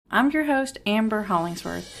I'm your host, Amber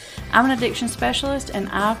Hollingsworth. I'm an addiction specialist, and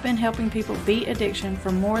I've been helping people beat addiction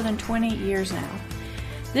for more than 20 years now.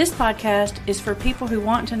 This podcast is for people who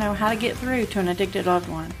want to know how to get through to an addicted loved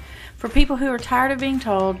one, for people who are tired of being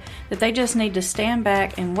told that they just need to stand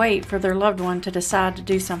back and wait for their loved one to decide to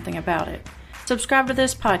do something about it. Subscribe to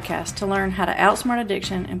this podcast to learn how to outsmart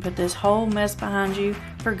addiction and put this whole mess behind you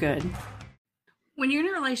for good. When you're in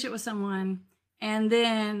a relationship with someone and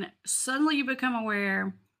then suddenly you become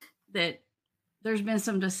aware that there's been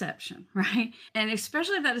some deception, right? And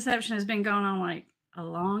especially if that deception has been going on like a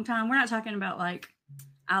long time. We're not talking about like,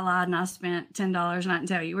 I lied and I spent $10 and I didn't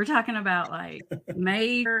tell you. We're talking about like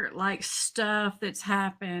major like stuff that's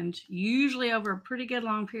happened, usually over a pretty good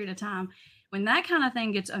long period of time. When that kind of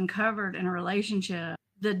thing gets uncovered in a relationship,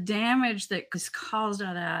 the damage that is caused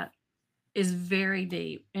out of that is very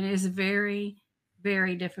deep and is very,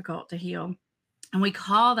 very difficult to heal. And we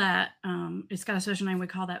call that, it's got a social name, we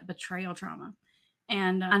call that betrayal trauma.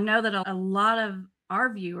 And I know that a lot of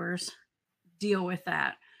our viewers deal with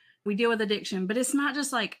that. We deal with addiction, but it's not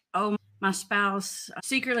just like, oh, my spouse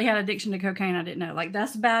secretly had addiction to cocaine, I didn't know. Like,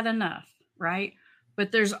 that's bad enough, right?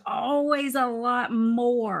 But there's always a lot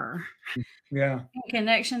more in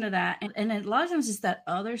connection to that. And a lot of times it's that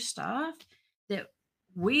other stuff that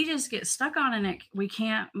we just get stuck on and we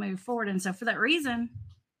can't move forward. And so for that reason,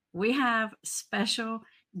 we have special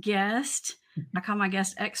guest. I call my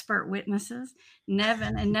guest expert witnesses,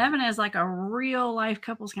 Nevin. And Nevin is like a real life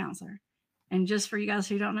couples counselor. And just for you guys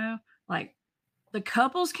who don't know, like the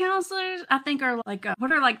couples counselors, I think are like,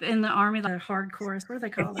 what are like in the Army, like hardcore, what do they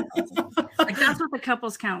call that? Like that's what the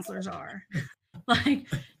couples counselors are. Like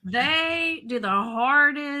they do the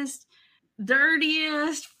hardest,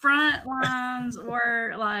 dirtiest front lines,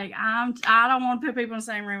 or like I don't want to put people in the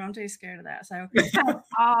same room. I'm too scared of that. So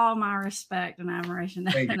all my respect and admiration.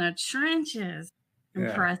 In the trenches,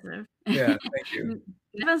 impressive. Yeah, thank you.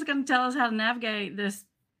 Nevin's going to tell us how to navigate this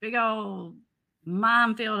big old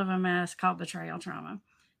minefield of a mess called betrayal trauma.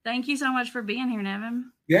 Thank you so much for being here,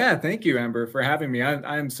 Nevin. Yeah, thank you, Amber, for having me.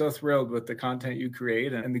 I'm so thrilled with the content you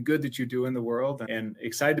create and the good that you do in the world, and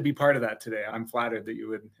excited to be part of that today. I'm flattered that you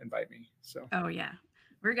would invite me. So. Oh yeah,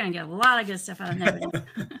 we're going to get a lot of good stuff out of Nevin.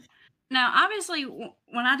 Now, obviously,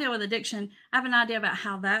 when I deal with addiction, I have an idea about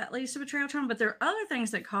how that leads to betrayal trauma, but there are other things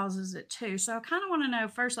that causes it too. So I kind of want to know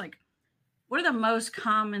first, like, what are the most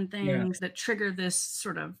common things that trigger this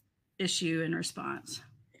sort of issue and response?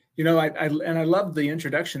 You know, I love the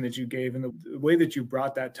introduction that you gave and the way that you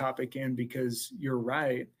brought that topic in, because you're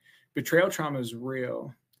right. Betrayal trauma is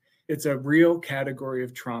real. It's a real category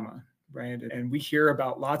of trauma, right? And we hear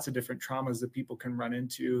about lots of different traumas that people can run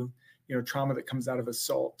into, you know, trauma that comes out of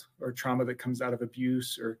assault, or trauma that comes out of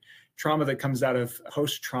abuse, or trauma that comes out of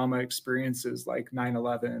post-trauma experiences like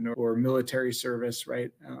 9/11 or military service,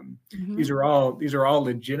 right? These are all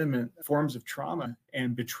legitimate forms of trauma,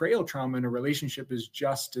 and betrayal trauma in a relationship is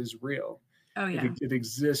just as real. Oh yeah, it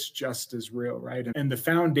exists just as real, right? And the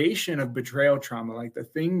foundation of betrayal trauma, like the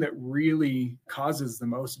thing that really causes the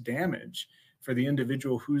most damage for the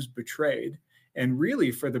individual who's betrayed, and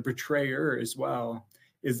really for the betrayer as well,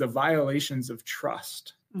 is the violations of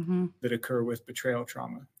trust that occur with betrayal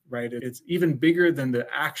trauma, right? It's even bigger than the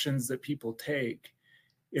actions that people take.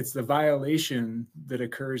 It's the violation that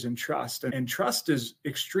occurs in trust. And trust is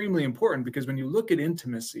extremely important, because when you look at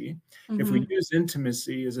intimacy, if we use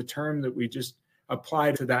intimacy as a term that we just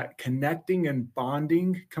apply to that connecting and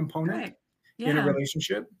bonding component in a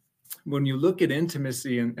relationship, when you look at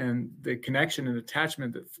intimacy and the connection and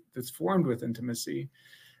attachment that's formed with intimacy,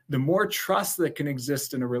 the more trust that can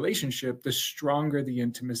exist in a relationship, the stronger the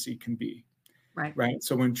intimacy can be. Right.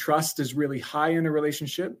 So when trust is really high in a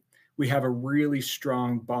relationship, we have a really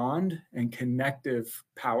strong bond and connective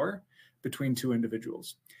power between two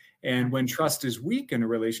individuals. And when trust is weak in a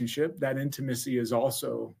relationship, that intimacy is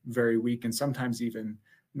also very weak and sometimes even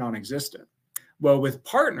non-existent. Well, with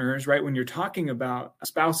partners, right, when you're talking about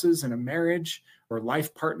spouses in a marriage or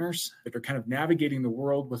life partners that are kind of navigating the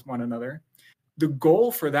world with one another, the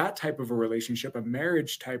goal for that type of a relationship, a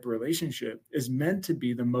marriage type relationship, is meant to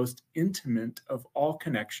be the most intimate of all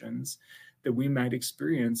connections that we might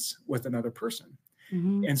experience with another person.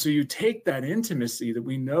 And so you take that intimacy that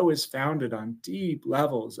we know is founded on deep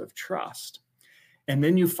levels of trust, and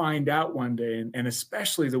then you find out one day, and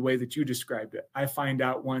especially the way that you described it, I find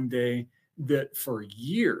out one day that for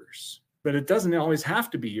years, but it doesn't always have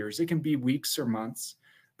to be years, it can be weeks or months,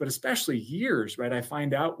 but especially years, right? I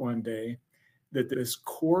find out one day that this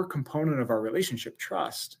core component of our relationship,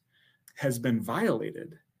 trust, has been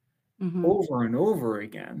violated over and over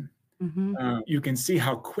again. You can see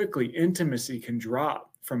how quickly intimacy can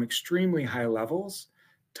drop from extremely high levels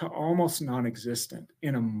to almost non-existent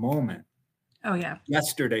in a moment. Oh, yeah.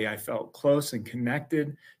 Yesterday, I felt close and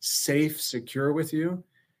connected, safe, secure with you.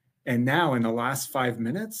 And now in the last 5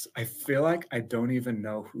 minutes, I feel like I don't even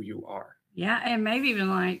know who you are. Yeah. And maybe even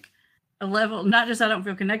like a level, not just I don't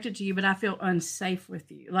feel connected to you, but I feel unsafe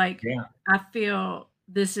with you. Like, I feel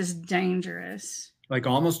this is dangerous. Like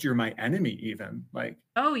almost you're my enemy even. Like,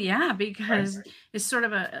 oh yeah, because it's sort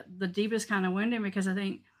of the deepest kind of wounding, because I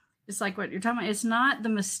think it's like what you're talking about. It's not the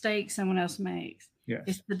mistake someone else makes. Yes.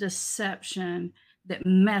 It's the deception that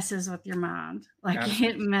messes with your mind. Like Absolutely.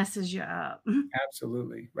 It messes you up.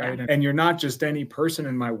 Absolutely. Right. Yeah. And you're not just any person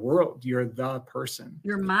in my world. You're the person.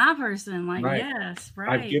 You're my person. Like, right. Yes.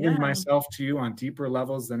 Right. I've given myself to you on deeper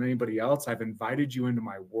levels than anybody else. I've invited you into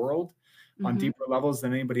my world on deeper levels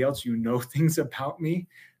than anybody else. You know things about me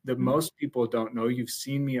that most people don't know. You've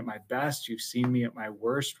seen me at my best. You've seen me at my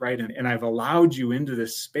worst, right? And I've allowed you into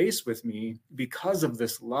this space with me because of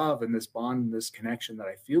this love and this bond and this connection that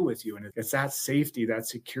I feel with you. And it's that safety, that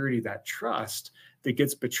security, that trust that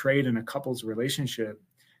gets betrayed in a couple's relationship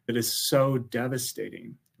that is so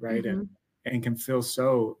devastating, right? And can feel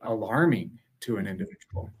so alarming to an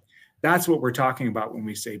individual. That's what we're talking about when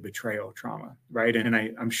we say betrayal trauma, right? And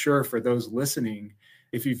I'm sure for those listening,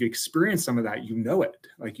 if you've experienced some of that, you know it.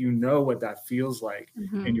 Like, you know what that feels like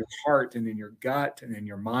in your heart and in your gut and in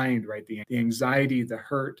your mind, right? The anxiety, the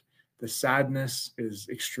hurt, the sadness is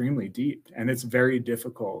extremely deep, and it's very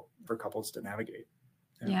difficult for couples to navigate.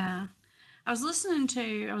 Yeah. I was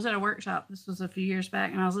at a workshop, this was a few years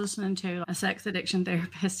back, and I was listening to a sex addiction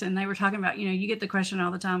therapist, and they were talking about, you get the question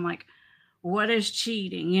all the time, like, what is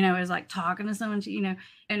cheating? Is like talking to someone,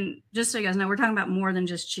 and just so you guys know, we're talking about more than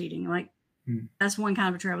just cheating. Like, that's one kind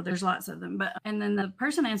of betrayal, but there's lots of them. And then the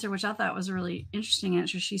person answered, which I thought was a really interesting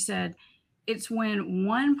answer. She said, it's when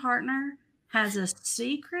one partner has a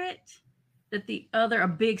secret that a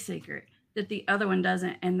big secret that the other one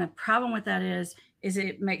doesn't. And the problem with that is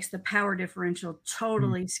it makes the power differential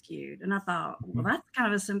totally skewed. And I thought, well, that's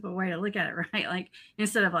kind of a simple way to look at it, right? Like,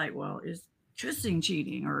 instead of like, well, is kissing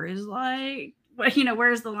cheating, or is like,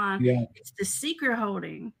 where's the line? Yeah. It's the secret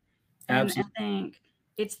holding. And absolutely. I think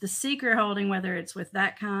it's the secret holding, whether it's with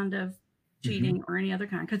that kind of cheating or any other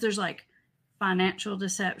kind, because there's like financial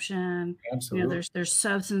deception. Absolutely. There's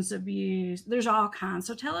substance abuse. There's all kinds.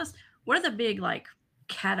 So tell us, what are the big like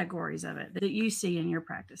categories of it that you see in your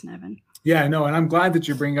practice, Nevin? Yeah, no, and I'm glad that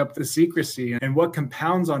you bring up the secrecy. And what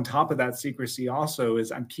compounds on top of that secrecy also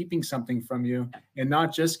is I'm keeping something from you, and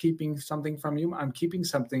not just keeping something from you. I'm keeping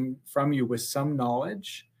something from you with some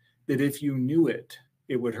knowledge that if you knew it,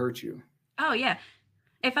 it would hurt you. Oh, yeah.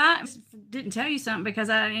 If I didn't tell you something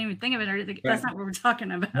because I didn't even think of it, or that's not what we're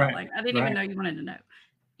talking about. Right. Like, I didn't even know you wanted to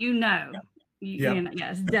know.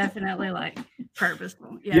 It's definitely like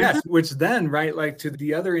purposeful. Yeah. Yes, which then, right, like to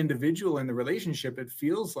the other individual in the relationship, it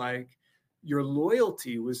feels like your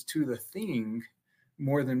loyalty was to the thing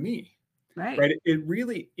more than me. Right. It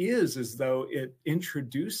really is as though it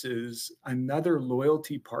introduces another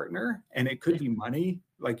loyalty partner, and it could be money,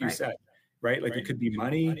 like you said. Right? Like it could be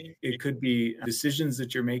money. It could be decisions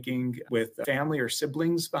that you're making with family or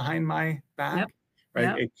siblings behind my back.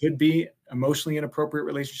 Right? It could be emotionally inappropriate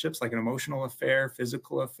relationships, like an emotional affair,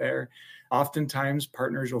 physical affair. Oftentimes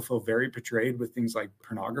partners will feel very betrayed with things like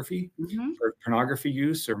pornography, or pornography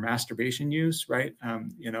use or masturbation use, right?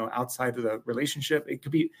 Outside of the relationship. It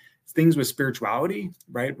could be things with spirituality,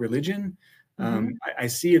 right? Religion. I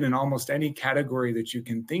see it in almost any category that you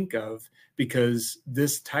can think of, because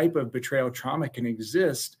this type of betrayal trauma can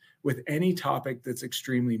exist with any topic that's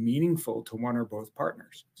extremely meaningful to one or both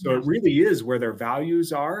partners. So it really is where their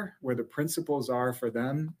values are, where the principles are for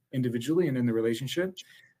them individually and in the relationship,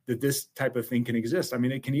 that this type of thing can exist. I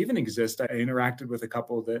mean, it can even exist. I interacted with a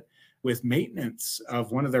couple that with maintenance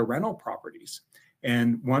of one of their rental properties.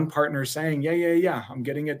 And one partner saying, yeah, I'm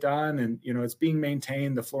getting it done. And, it's being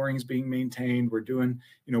maintained. The flooring's being maintained. We're doing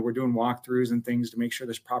walkthroughs and things to make sure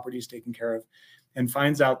this property is taken care of. And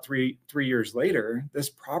finds out three years later,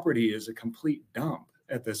 this property is a complete dump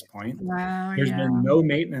at this point. Wow, There's been no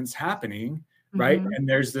maintenance happening, right? And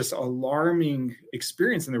there's this alarming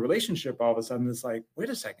experience in the relationship. All of a sudden, it's like, wait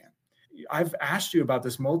a second. I've asked you about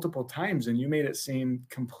this multiple times, and you made it seem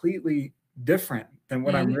completely different than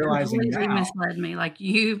what I'm realizing now. Misled me, like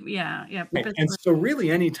you, Right. And so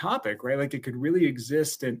really any topic, right? Like it could really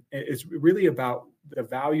exist, and it's really about the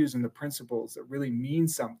values and the principles that really mean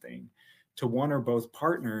something to one or both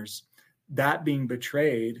partners, that being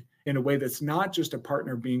betrayed in a way that's not just a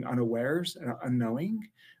partner being unawares and unknowing,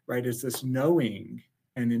 right? It's this knowing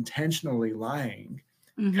and intentionally lying,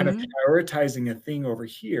 kind of prioritizing a thing over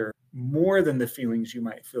here more than the feelings you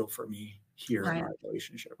might feel for me here in Right. our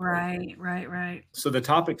relationship. Right. So the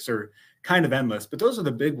topics are kind of endless, but those are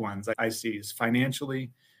the big ones I see is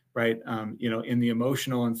financially, right? In the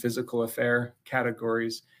emotional and physical affair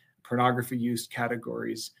categories, pornography use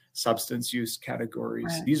categories, substance use categories.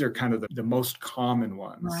 Right. These are kind of the most common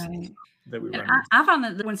ones Right. that we And run into. I find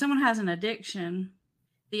that when someone has an addiction,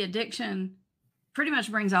 the addiction pretty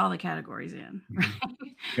much brings all the categories in, right?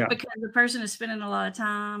 Yeah. Because the person is spending a lot of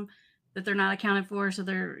time that they're not accounted for. So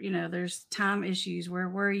there's time issues. Where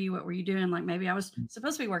were you? What were you doing? Like maybe I was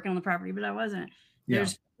supposed to be working on the property, but I wasn't. Yeah.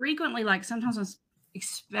 There's frequently, like sometimes,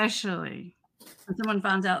 especially when someone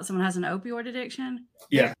finds out someone has an opioid addiction,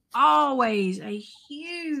 Yeah. always a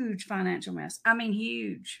huge financial mess. I mean,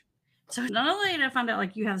 huge. So not only did I find out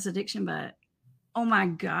like you have this addiction, but oh my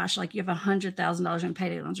gosh, like you have $100,000 in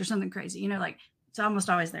payday loans or something crazy, like it's almost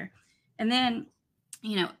always there. And then,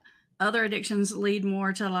 other addictions lead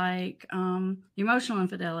more to like emotional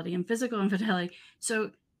infidelity and physical infidelity. So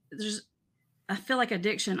I feel like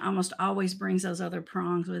addiction almost always brings those other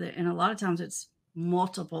prongs with it. And a lot of times it's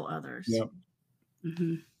multiple others. Yep.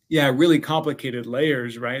 Mm-hmm. Yeah, really complicated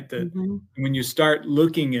layers, right? That when you start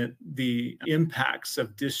looking at the impacts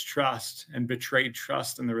of distrust and betrayed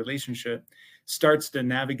trust in the relationship, starts to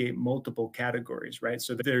navigate multiple categories, right?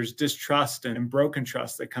 So there's distrust and broken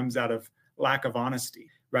trust that comes out of lack of honesty,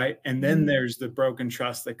 right? And then there's the broken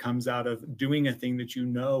trust that comes out of doing a thing that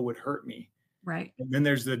would hurt me. Right. And then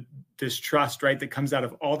there's the distrust, right? That comes out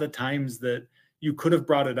of all the times that you could have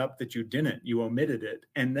brought it up that you didn't, you omitted it.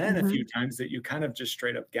 And then a few times that you kind of just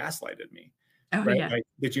straight up gaslighted me, right? Yeah. Like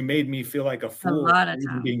that you made me feel like a fool a lot of even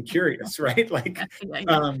time. being curious, right? Like,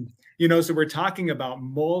 so we're talking about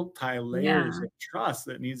multi-layers of trust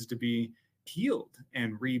that needs to be healed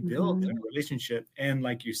and rebuilt in a relationship. And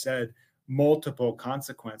like you said, multiple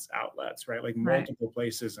consequence outlets, right? Like multiple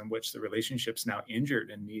places in which the relationship's now injured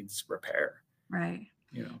and needs repair. Right.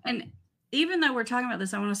 And even though we're talking about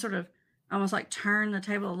this, I want to sort of almost like turn the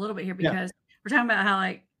table a little bit here because we're talking about how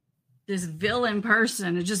like this villain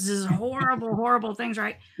person is just this horrible things,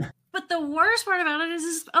 right? But the worst part about it is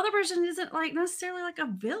this other person isn't like necessarily like a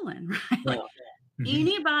villain, right? Like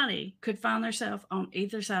anybody could find themselves on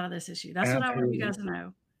either side of this issue. That's what I want you guys to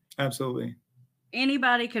know. Absolutely.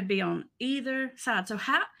 Anybody could be on either side. So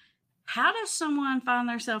how does someone find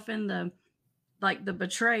themselves in the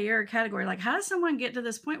betrayer category? Like how does someone get to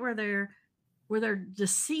this point where they're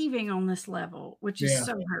deceiving on this level, which is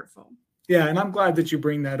so hurtful? Yeah. And I'm glad that you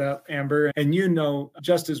bring that up, Amber. And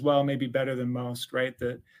just as well, maybe better than most, right?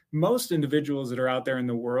 That most individuals that are out there in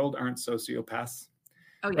the world aren't sociopaths.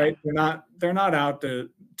 Oh, yeah. Right? They're not out to,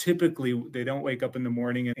 typically they don't wake up in the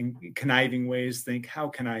morning and in conniving ways think, how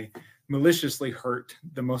can I maliciously hurt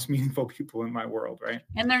the most meaningful people in my world, right?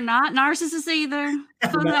 And they're not narcissists either.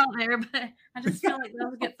 Put it out there, but I just feel like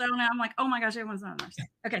those get thrown out. I'm like, oh my gosh, everyone's not a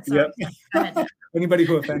narcissist. Okay, sorry. Go ahead. Anybody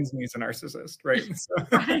who offends me is a narcissist, right?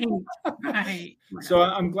 Right. So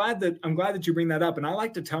I'm glad that you bring that up. And I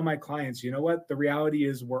like to tell my clients, you know what? The reality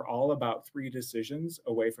is we're all about 3 decisions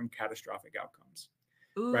away from catastrophic outcomes.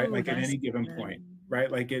 Ooh, right? Like at any given point,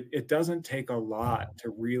 right? Like it doesn't take a lot to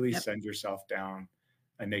really send yourself down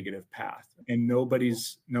a negative path, and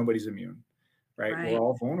nobody's immune, right? We're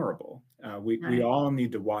all vulnerable. We all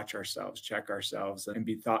need to watch ourselves, check ourselves, and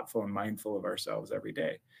be thoughtful and mindful of ourselves every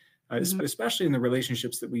day, especially in the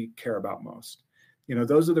relationships that we care about most.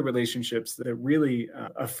 Those are the relationships that really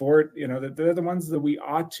afford, that they're the ones that we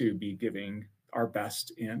ought to be giving our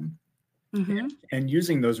best in. And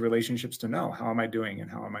using those relationships to know, how am I doing and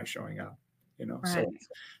how am I showing up? So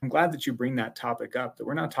I'm glad that you bring that topic up, that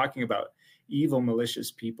we're not talking about evil,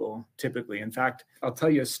 malicious people typically. In fact, I'll tell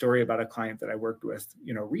you a story about a client that I worked with,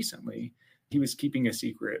 recently. He was keeping a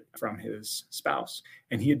secret from his spouse,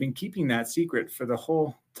 and he had been keeping that secret for the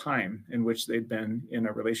whole time in which they'd been in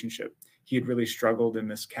a relationship. He had really struggled in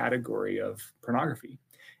this category of pornography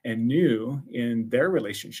and knew in their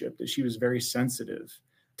relationship that she was very sensitive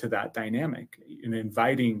to that dynamic and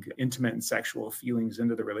inviting intimate and sexual feelings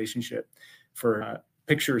into the relationship for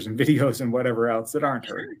pictures and videos and whatever else that aren't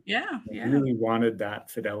her. Yeah. Really wanted that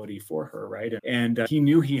fidelity for her, right? And he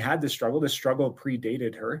knew he had this struggle. The struggle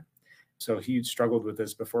predated her. So he struggled with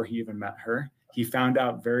this before he even met her. He found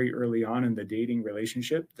out very early on in the dating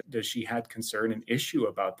relationship that she had concern and issue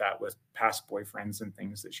about that with past boyfriends and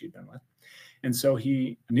things that she'd been with. And so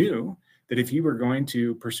he knew that if he were going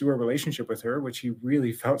to pursue a relationship with her, which he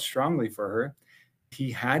really felt strongly for her,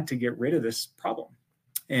 he had to get rid of this problem.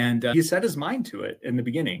 And he set his mind to it in the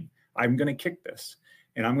beginning. I'm going to kick this,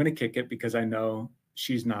 and I'm going to kick it because I know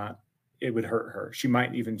it would hurt her. She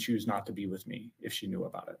might even choose not to be with me if she knew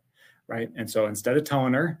about it, right? And so instead of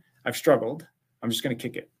telling her, I've struggled, I'm just going to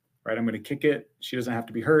kick it. right? I'm going to kick it. She doesn't have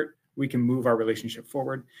to be hurt. We can move our relationship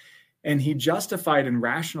forward. And he justified and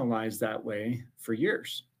rationalized that way for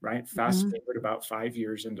years, right? Fast forward about 5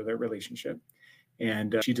 years into their relationship.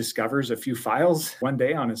 And she discovers a few files one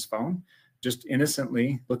day on his phone, just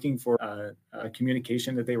innocently looking for a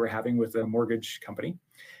communication that they were having with a mortgage company,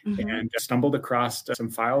 and stumbled across some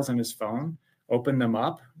files on his phone, opened them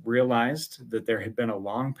up, realized that there had been a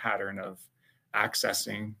long pattern of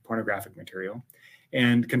accessing pornographic material,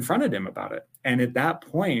 and confronted him about it. And at that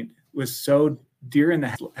point was so deer in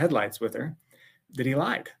the headlights with her that he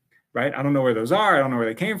lied, right? I don't know where those are. I don't know where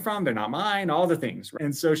they came from. They're not mine, all the things.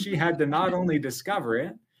 And so she had to not only discover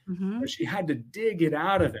it, but she had to dig it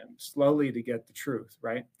out of him slowly to get the truth,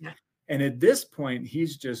 right? Yeah. And at this point,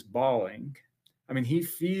 he's just bawling. I mean, he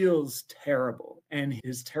feels terrible, and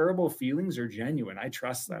his terrible feelings are genuine. I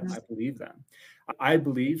trust them. I believe them. I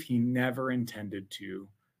believe he never intended to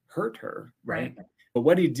hurt her, right? But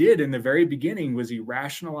what he did in the very beginning was he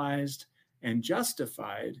rationalized and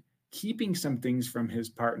justified keeping some things from his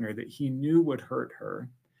partner that he knew would hurt her.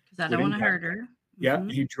 Because I don't want to hurt her. Yeah,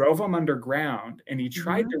 he drove them underground, and he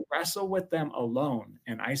tried to wrestle with them alone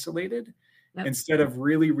and isolated instead of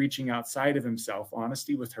really reaching outside of himself,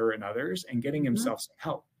 honesty with her and others, and getting himself some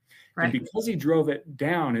help. And because he drove it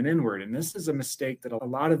down and inward, and this is a mistake that a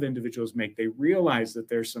lot of individuals make, they realize that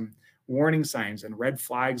there's some warning signs and red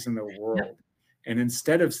flags in the world. And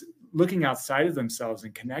instead of looking outside of themselves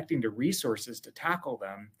and connecting to resources to tackle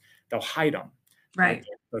them, they'll hide them. Right.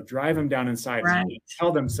 They'll drive them down inside and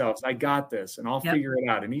tell themselves, I got this, and I'll figure it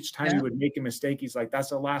out. And each time he would make a mistake, he's like, that's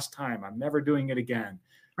the last time. I'm never doing it again.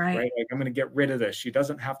 Right. Like, I'm going to get rid of this. She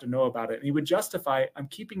doesn't have to know about it. And he would justify, I'm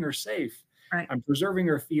keeping her safe. I'm preserving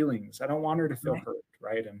her feelings. I don't want her to feel hurt.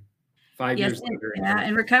 Right. And 5 years later. Yeah.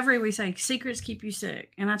 In recovery, we say secrets keep you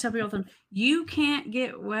sick. And I tell people, you can't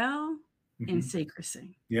get well in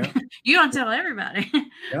secrecy. Yeah. You don't tell everybody,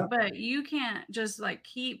 but you can't just like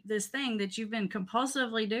keep this thing that you've been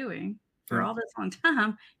compulsively doing for all this long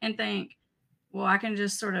time and think, well, I can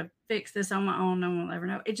just sort of fix this on my own. No one will ever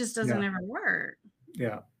know. It just doesn't ever work.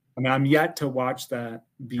 Yeah. I mean, I'm yet to watch that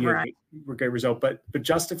be a great result, but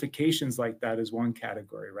justifications like that is one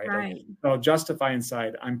category, right? Like, I'll justify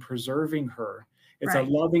inside, I'm preserving her. It's a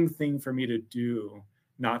loving thing for me to do,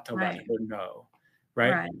 not to let her know.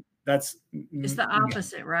 Right. It's the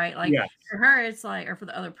opposite, right? Like for her, it's like, or for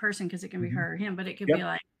the other person, because it can be her or him, but it could be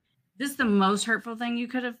like, this is the most hurtful thing you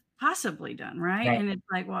could have possibly done, right? And it's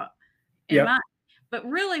like, well, but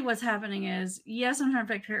really what's happening is, yes, I'm trying to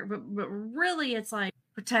protect her, but really it's like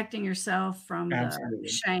protecting yourself from the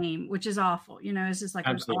shame, which is awful. You know, it's just like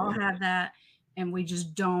we all have that, and we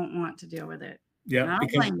just don't want to deal with it. Yeah.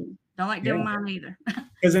 Don't like doing mine either.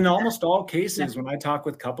 Because in almost all cases, when I talk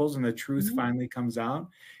with couples and the truth finally comes out,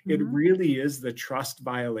 it really is the trust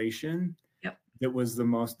violation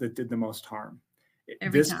that did the most harm.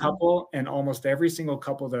 This couple and almost every single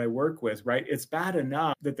couple that I work with, right? It's bad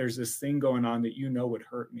enough that there's this thing going on that would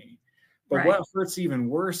hurt me. But what hurts even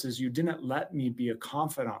worse is you didn't let me be a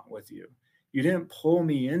confidant with you. You didn't pull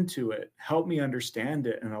me into it, help me understand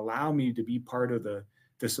it, and allow me to be part of the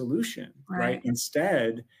solution, right?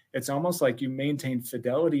 Instead, it's almost like you maintain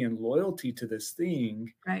fidelity and loyalty to this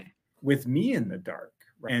thing with me in the dark.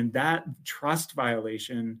 Right? And that trust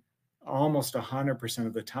violation, almost 100%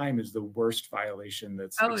 of the time, is the worst violation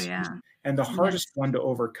that's and the hardest one to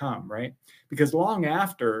overcome, right? Because long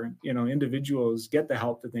after, individuals get the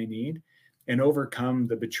help that they need and overcome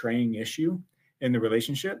the betraying issue in the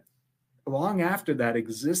relationship, long after that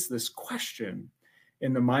exists this question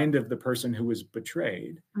in the mind of the person who was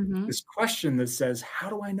betrayed, this question that says, how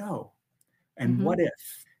do I know? And what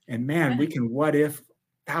if? And man, we can what if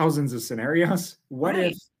thousands of scenarios. What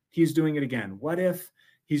if he's doing it again? What if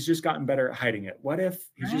he's just gotten better at hiding it? What if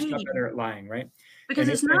he's just got better at lying, right? Because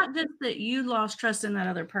it's not just that you lost trust in that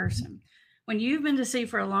other person. When you've been deceived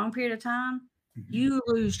for a long period of time, you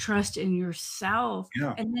lose trust in yourself.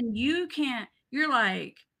 And then you're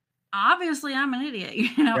like, obviously I'm an idiot,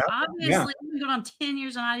 obviously I've been going on 10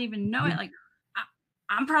 years and I didn't even know it. Like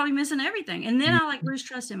I'm probably missing everything. And then I like lose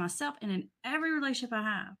trust in myself and in every relationship I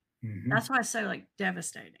have. That's why it's so like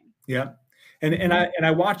devastating. Yeah. And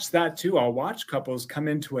I watch that too. I'll watch couples come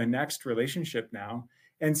into a next relationship now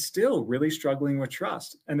and still really struggling with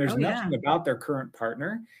trust. And there's nothing about their current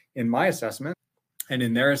partner, in my assessment and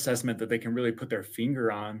in their assessment, that they can really put their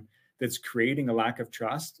finger on that's creating a lack of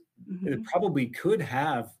trust. It probably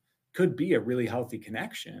could be a really healthy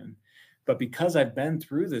connection. But because I've been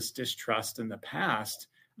through this distrust in the past,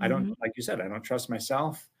 I don't, like you said, I don't trust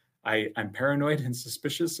myself. I'm paranoid and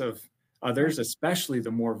suspicious of others, especially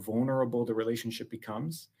the more vulnerable the relationship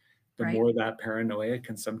becomes, the Right. more that paranoia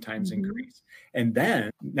can sometimes Mm-hmm. increase. And then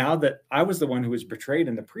now that I was the one who was betrayed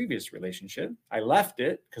in the previous relationship, I left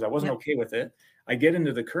it because I wasn't Yep. okay with it. I get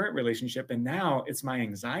into the current relationship, and now it's my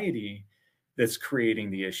anxiety that's creating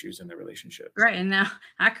the issues in the relationship. Right. And now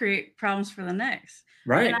I create problems for the next.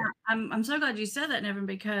 Right. And I'm so glad you said that, Nevin,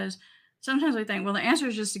 because sometimes we think, well, the answer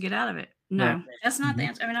is just to get out of it. No, Right. that's not the Mhm.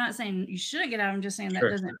 answer. I mean, I'm not saying you shouldn't get out. I'm just saying that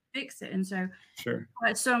Sure. doesn't fix it. And so Sure.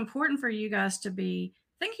 it's so important for you guys to be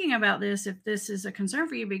thinking about this if this is a concern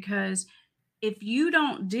for you, because if you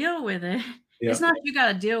don't deal with it, Yeah. it's not you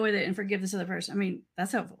got to deal with it and forgive this other person. I mean,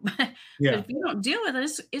 that's helpful. But Yeah. if you don't deal with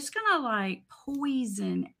it, it's going to like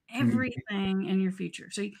poison everything in your future.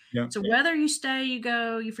 So, Yeah. so whether you stay, you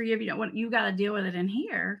go, you forgive, you don't want, you got to deal with it in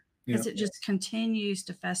here because Yeah. it just continues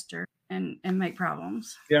to fester and make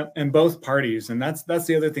problems. Yeah. And both parties. And that's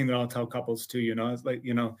the other thing that I'll tell couples too, you know, it's like,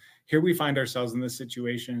 you know, here we find ourselves in this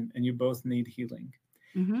situation and you both need healing.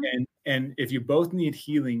 Mm-hmm. And if you both need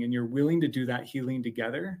healing and you're willing to do that healing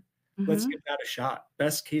together, let's give that a shot.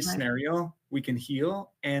 Best case scenario, we can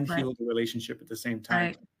heal and heal the relationship at the same time.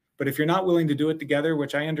 Right. But if you're not willing to do it together,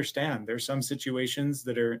 which I understand, there's some situations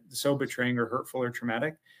that are so betraying or hurtful or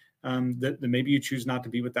traumatic that maybe you choose not to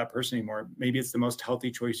be with that person anymore. Maybe it's the most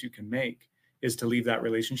healthy choice you can make is to leave that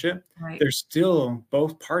relationship. Right. There's still,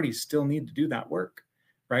 both parties still need to do that work,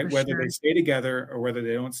 right? For Whether sure. they stay together or whether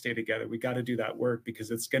they don't stay together, we got to do that work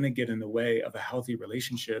because it's going to get in the way of a healthy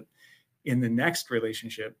relationship in the next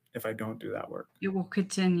relationship if I don't do that work. It will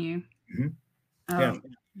continue. Yeah.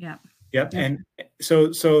 Yeah. Yep. And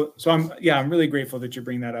so I'm really grateful that you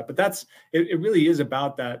bring that up, but it really is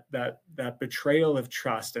about that betrayal of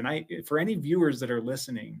trust. And for any viewers that are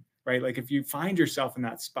listening, right? Like if you find yourself in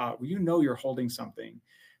that spot where you know you're holding something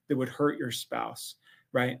that would hurt your spouse,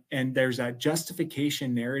 right? And there's that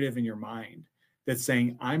justification narrative in your mind that's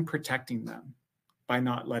saying, I'm protecting them by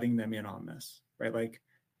not letting them in on this, right? Like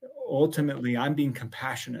ultimately I'm being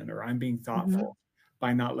compassionate or I'm being thoughtful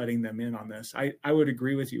by not letting them in on this. I would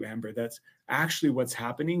agree with you, Amber. That's actually what's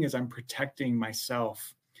happening is I'm protecting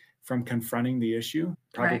myself from confronting the issue,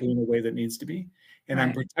 probably in a way that needs to be. And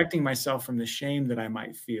I'm protecting myself from the shame that I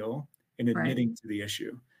might feel in admitting to the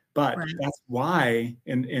issue. But that's why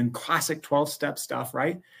in classic 12-step stuff,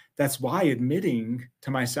 right? That's why admitting to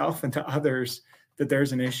myself and to others that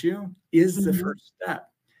there's an issue is the first step.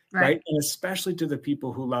 Right. And especially to the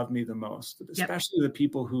people who love me the most, especially the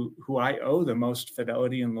people who I owe the most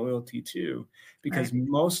fidelity and loyalty to, because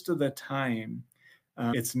most of the time,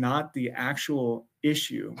 it's not the actual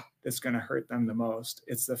issue that's going to hurt them the most.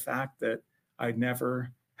 It's the fact that I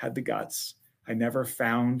never had the guts. I never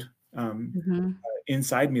found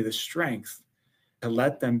inside me the strength to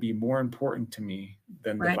let them be more important to me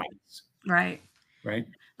than the violence. Right.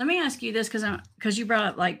 Let me ask you this because you brought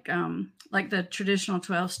up like the traditional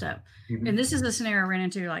 12-step, and this is a scenario I ran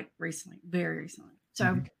into like recently, very recently.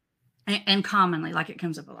 So, and commonly, like it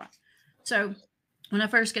comes up a lot. So, when I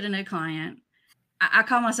first get a new client, I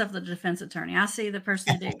call myself the defense attorney. I see the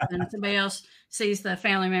person that did, and somebody else sees the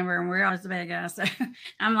family member, and we're always the bad guy. So,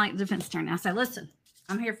 I'm like defense attorney. I say, listen,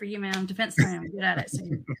 I'm here for you, man. I'm defense attorney. I'm good at it, so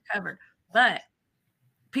you're covered. But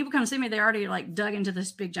people come see me, they're already like dug into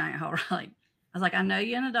this big giant hole. Like, I was like, I know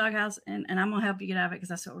you're in a doghouse, and I'm going to help you get out of it because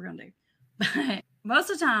that's what we're going to do. But most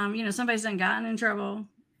of the time, you know, somebody's done gotten in trouble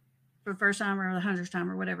for the first time or the 100th time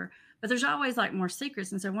or whatever. But there's always like more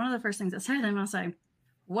secrets. And so one of the first things I say to them, I'll say,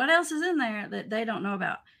 what else is in there that they don't know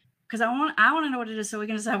about? Because I want to know what it is so we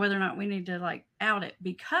can decide whether or not we need to like out it.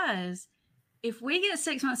 Because if we get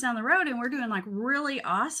 6 months down the road and we're doing like really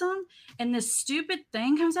awesome and this stupid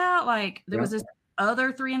thing comes out, like there was this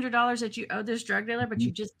other $300 that you owed this drug dealer, but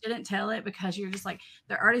you just didn't tell it because you're just like,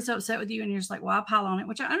 they're already so upset with you. And you're just like, well, I'll pile on it,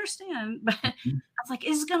 which I understand. But I was like,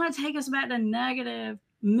 it's going to take us back to negative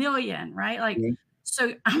million, right? Like,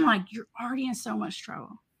 so I'm like, you're already in so much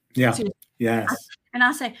trouble. Yeah. Yes. And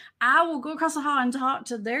I say, I will go across the hall and talk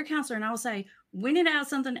to their counselor and I will say, we need to add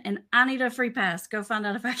something and I need a free pass. Go find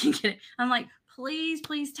out if I can get it. I'm like, please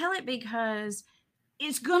tell it because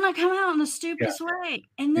it's going to come out in the stupidest way.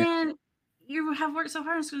 And then you have worked so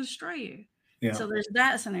hard, it's going to destroy you. Yeah. So there's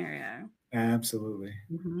that scenario. Absolutely.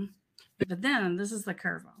 But then this is the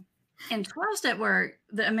curveball. In 12-step work,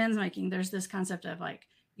 the amends making, there's this concept of like,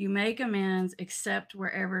 you make amends except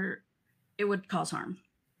wherever it would cause harm.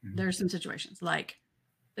 There's some situations like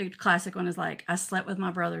the classic one is like, I slept with my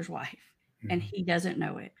brother's wife and he doesn't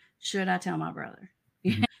know it. Should I tell my brother?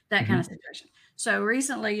 That kind of situation. So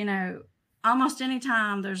recently, you know, almost any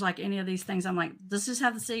time there's like any of these things, I'm like, let's just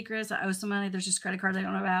have the secrets. I owe some money. There's just credit card they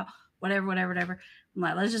don't know about, whatever. I'm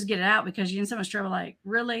like, let's just get it out because you're in so much trouble. Like,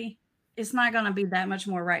 really? it's not going to be that much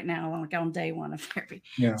more right now, like on day one of therapy.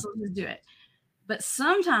 Yeah. So let's do it. But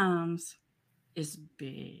sometimes it's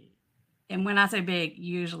big. And when I say big,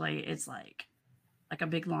 usually it's like a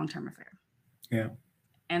big long-term affair. Yeah.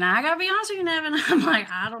 And I gotta be honest with you, Nevin, I'm like,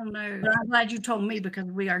 I don't know. But I'm glad you told me, because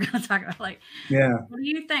we are gonna talk about, like, Yeah. what do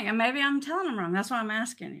you think? And maybe I'm telling them wrong. That's why I'm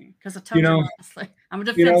asking you, because I told You know, honestly. I'm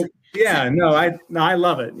defensive. yeah, no, I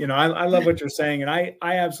love it. I love what you're saying. And I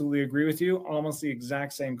absolutely agree with you. Almost the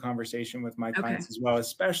exact same conversation with my clients as well,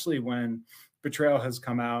 especially when betrayal has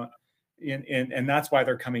come out. And that's why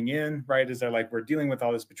they're coming in, right? Is they're like, we're dealing with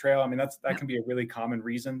all this betrayal. I mean, that can be a really common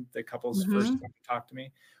reason that couples first come to talk to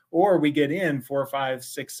me. Or we get in 4, 5,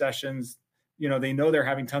 6 sessions, they know they're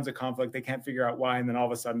having tons of conflict. They can't figure out why. And then all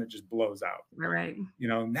of a sudden it just blows out. Right.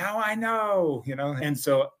 Now I know, and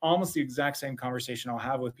so almost the exact same conversation I'll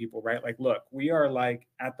have with people, right? Like, look, we are like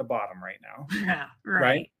at the bottom right now. Yeah.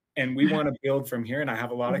 Right. And we want to build from here. And I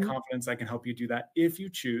have a lot of confidence I can help you do that if you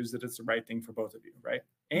choose that it's the right thing for both of you. Right.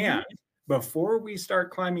 And before we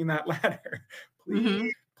start climbing that ladder,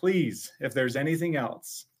 please, if there's anything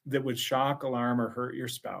else that would shock, alarm, or hurt your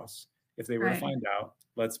spouse, if they were to find out,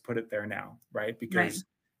 let's put it there now, right? Because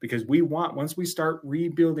we want, once we start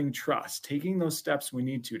rebuilding trust, taking those steps we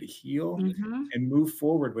need to heal and move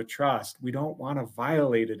forward with trust, we don't want to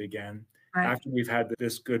violate it again after we've had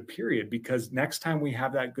this good period, because next time we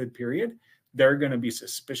have that good period, they're going to be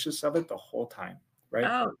suspicious of it the whole time,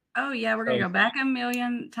 right? Oh yeah, we're going to go back a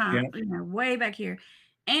million times, way back here.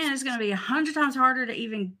 And it's going to be 100 times harder to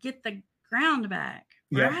even get the ground back.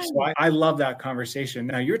 Yeah. Right? So I love that conversation.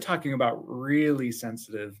 Now you're talking about really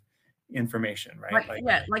sensitive information, right?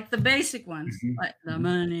 Like the basic ones, like the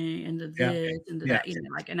money and the this and the that,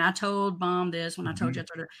 and I told mom this when I told you, I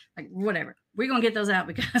told her, like, whatever. We're going to get those out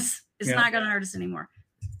because it's not going to hurt us anymore.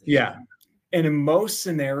 Yeah. And in most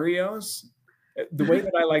scenarios, the way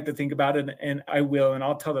that I like to think about it, and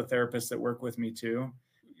I'll tell the therapists that work with me too,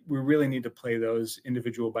 we really need to play those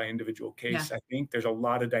individual by individual case. Yeah. I think there's a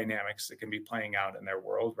lot of dynamics that can be playing out in their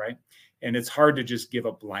world, right? And it's hard to just give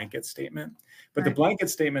a blanket statement. But the blanket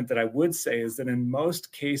statement that I would say is that in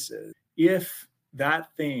most cases, if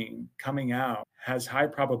that thing coming out has high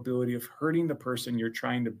probability of hurting the person you're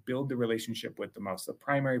trying to build the relationship with the most, the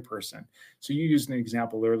primary person. So you used an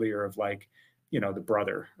example earlier of like, the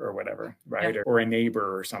brother or whatever, right? Or a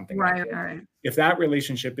neighbor or something like that. Right. If that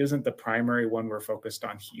relationship isn't the primary one we're focused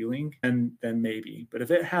on healing, then maybe. But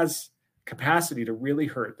if it has capacity to really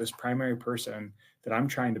hurt this primary person that I'm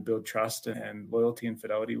trying to build trust and loyalty and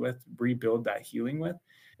fidelity with, rebuild that healing with,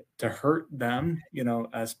 to hurt them,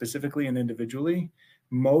 specifically and individually,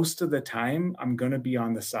 most of the time I'm going to be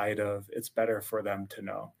on the side of it's better for them to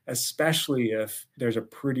know, especially if there's a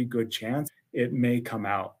pretty good chance it may come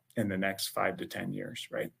out in the next 5 to 10 years,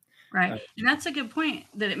 right? Right. And that's a good point,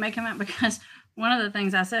 that it may come out, because one of the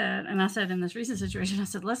things I said in this recent situation, I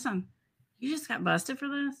said, listen, you just got busted for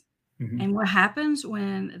this. And what happens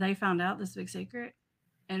when they found out this big secret,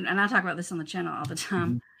 and I talk about this on the channel all the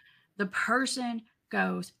time, the person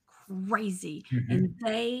goes crazy and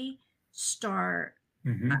they start,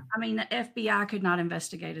 I mean, the FBI could not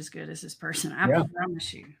investigate as good as this person. I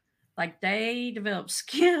promise you. Like, they develop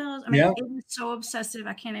skills. I mean, it was so obsessive.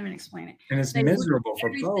 I can't even explain it. And it's miserable for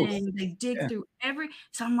both. They dig through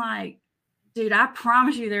so I'm like, dude, I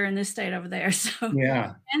promise you they're in this state over there. So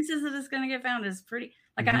chances that it's going to get found is pretty,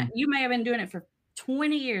 like, you may have been doing it for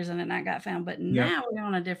 20 years and it not got found, but now we're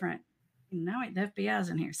on a different, the FBI's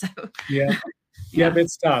in here. So but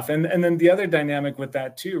it's tough. And then the other dynamic with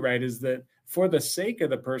that too, right, is that for the sake of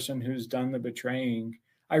the person who's done the betraying,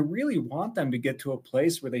 I really want them to get to a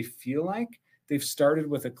place where they feel like they've started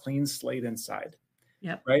with a clean slate inside,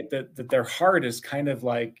 right? That their heart is kind of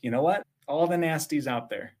like, you know what, all the nasty's out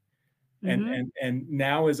there. And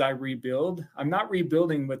now as I rebuild, I'm not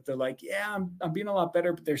rebuilding with the like, I'm being a lot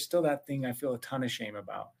better, but there's still that thing I feel a ton of shame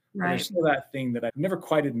about. Right. There's still that thing that I've never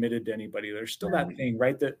quite admitted to anybody. There's still that thing,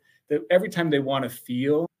 right? That every time they want to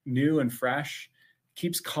feel new and fresh,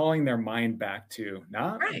 keeps calling their mind back to,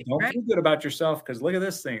 don't feel good about yourself because look at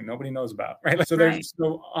this thing nobody knows about, right? So there's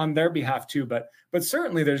on their behalf too, but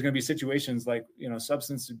certainly there's going to be situations like,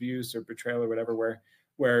 substance abuse or betrayal or whatever,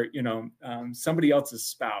 where somebody else's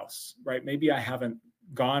spouse, right? Maybe I haven't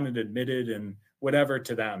gone and admitted and whatever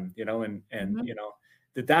to them,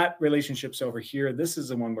 that relationship's over here. This is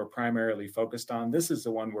the one we're primarily focused on. This is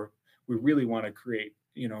the one where we really want to create,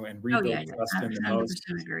 and rebuild trust in the most.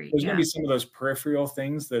 There's going to be some of those peripheral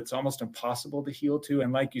things that's almost impossible to heal to.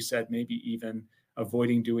 And like you said, maybe even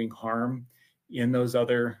avoiding doing harm in those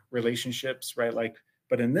other relationships, right? Like,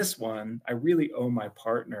 but in this one, I really owe my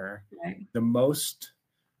partner the most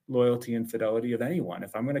loyalty and fidelity of anyone.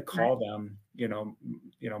 If I'm going to call them,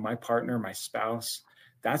 my partner, my spouse,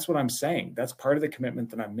 that's what I'm saying. That's part of the commitment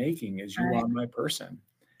that I'm making is you are my person.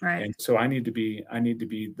 Right. And so I need to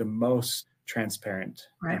be the most transparent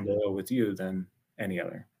and loyal with you than any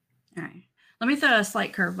other. All right. Let me throw a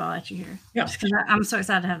slight curveball at you here. Yeah. Just because I'm so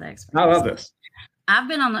excited to have that experience. I love this. I've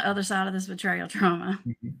been on the other side of this betrayal trauma.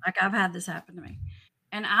 Like I've had this happen to me.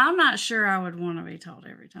 And I'm not sure I would want to be told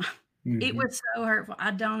every time. It was so hurtful.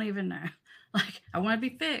 I don't even know. Like I want to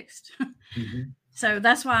be fixed. So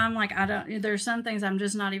that's why I'm like, there's some things I'm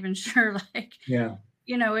just not even sure. Like,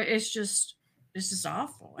 it's just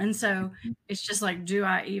awful. And so it's just like, do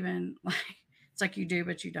I even it's like you do,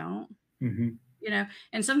 but you don't,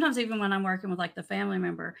 and sometimes even when I'm working with like the family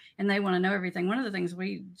member and they want to know everything, one of the things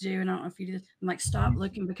we do, and I don't know if you do this, I'm like, stop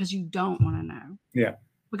looking because you don't want to know. Yeah.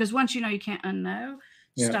 Because once you know, you can't unknow.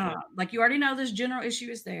 Stop. Like you already know this general issue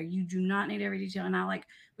is there. You do not need every detail. And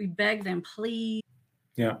we beg them, please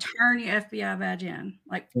turn your FBI badge in.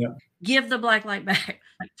 Like give the black light back.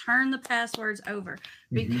 Like turn the passwords over.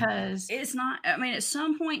 Because it's not, at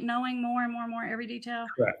some point knowing more and more and more every detail.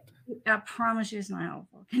 Correct. I promise you it's not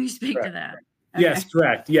helpful. Can you speak to that? Okay. Yes,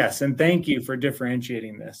 correct. Yes. And thank you for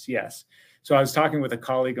differentiating this. Yes. So I was talking with a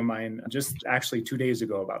colleague of mine just actually 2 days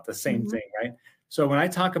ago about the same thing, right? So when I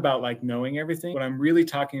talk about like knowing everything, what I'm really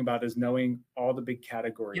talking about is knowing all the big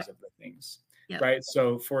categories of the things, right?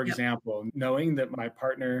 So for example, knowing that my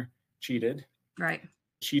partner cheated. Right.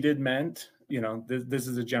 Cheated meant, this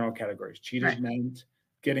is a general category. Cheated meant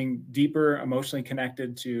getting deeper emotionally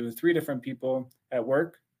connected to 3 different people at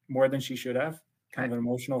work, more than she should have, kind of an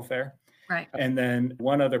emotional affair. Right. And then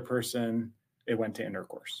one other person, it went to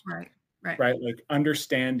intercourse. Right. Like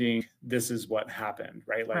understanding this is what happened,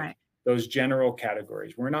 right? Like those general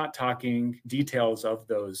categories. We're not talking details of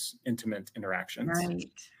those intimate interactions.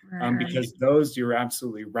 Right. Because those, you're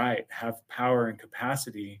absolutely right, have power and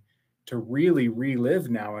capacity to really relive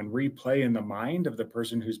now and replay in the mind of the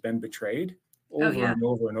person who's been betrayed over and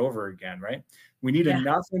over and over again, right? We need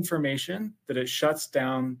enough information that it shuts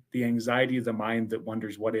down the anxiety of the mind that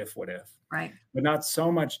wonders, what if? Right. But not so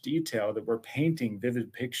much detail that we're painting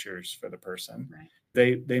vivid pictures for the person. Right.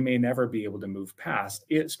 They may never be able to move past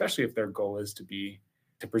it, especially if their goal is to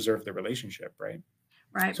preserve the relationship, right?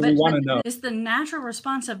 Right. So we want to know. It's the natural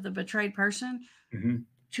response of the betrayed person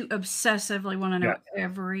to obsessively want to know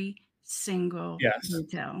every single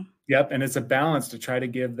detail. Yep. And it's a balance to try to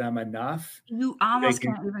give them enough. You almost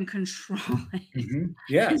can't even control it.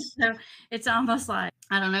 Yes. So it's almost like,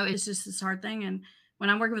 I don't know, it's just this hard thing. And when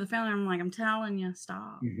I'm working with a family, I'm like, I'm telling you,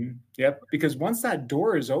 stop. Yep. Because once that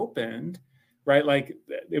door is opened, right? Like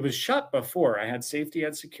it was shut before. I had safety, I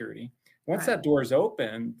had security. Once that door is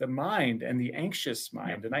open, the mind and the anxious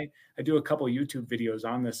mind, and I do a couple YouTube videos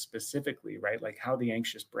on this specifically, right? Like how the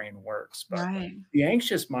anxious brain works. But the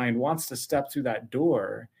anxious mind wants to step through that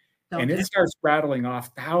door and it starts rattling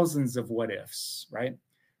off thousands of what ifs, right?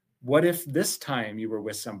 What if this time you were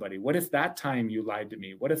with somebody? What if that time you lied to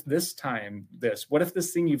me? What if this time this? What if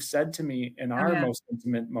this thing you've said to me in our most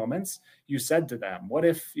intimate moments, you said to them? What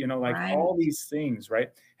if, all these things,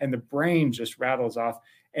 right? And the brain just rattles off.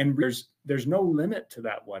 And there's no limit to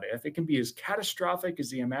that what if. It can be as catastrophic as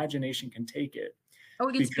the imagination can take it. Oh,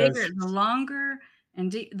 it gets bigger. The longer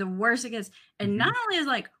and the worse it gets. And not only is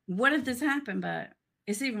like, what if this happened, but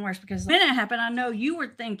it's even worse because when it happened, I know you were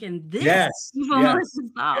thinking this. Yes.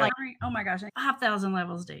 Like, oh my gosh, 5,000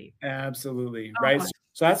 levels deep. Absolutely. Right.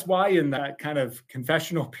 So that's why in that kind of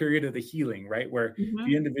confessional period of the healing, right, where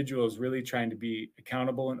the individual is really trying to be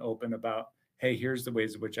accountable and open about, hey, here's the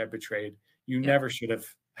ways in which I betrayed. You never should have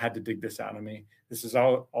had to dig this out of me. This is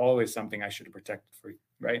always something I should have protected for you,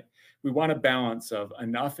 right? We want a balance of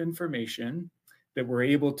enough information that we're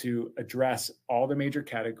able to address all the major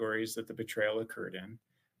categories that the betrayal occurred in,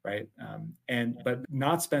 right? But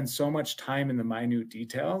not spend so much time in the minute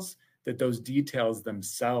details that those details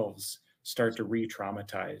themselves start to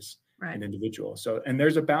re-traumatize an individual. So, and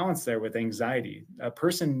there's a balance there with anxiety. A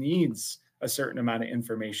person needs a certain amount of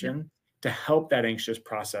information to help that anxious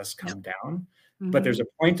process come down. But there's a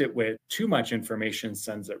point at which too much information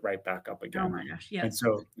sends it right back up again. Oh my gosh, yes. And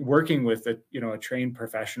so working with a trained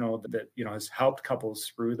professional that has helped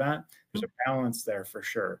couples through that, there's a balance there for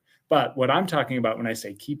sure. But what I'm talking about when I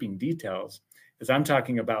say keeping details is I'm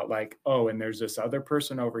talking about like, oh, and there's this other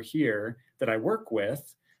person over here that I work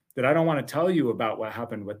with that I don't want to tell you about what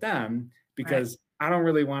happened with them because I don't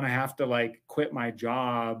really want to have to like quit my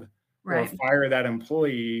job or fire that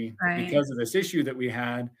employee because of this issue that we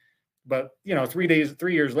had. But 3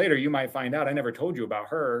 years later, you might find out I never told you about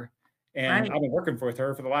her, And I've been working with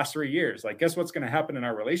her for the last 3 years. Like, guess what's going to happen in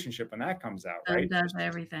our relationship when that comes out, right? It does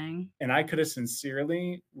everything. And I could have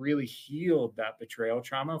sincerely really healed that betrayal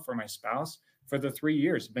trauma for my spouse for the 3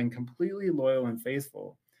 years, been completely loyal and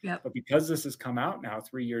faithful. Yep. But because this has come out now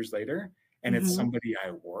 3 years later, and it's somebody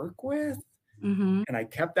I work with, and I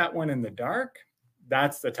kept that one in the dark,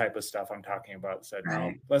 that's the type of stuff I'm talking about. Said,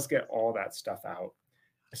 no, let's get all that stuff out,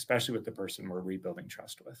 especially with the person we're rebuilding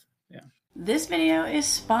trust with. Yeah. This video is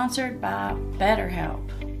sponsored by BetterHelp.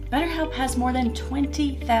 BetterHelp has more than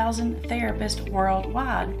 20,000 therapists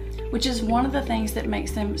worldwide, which is one of the things that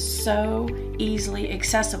makes them so easily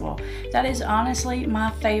accessible. That is honestly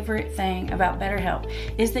my favorite thing about BetterHelp,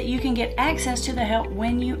 is that you can get access to the help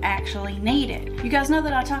when you actually need it. You guys know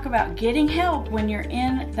that I talk about getting help when you're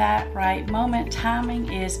in that right moment. Timing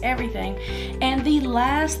is everything. And the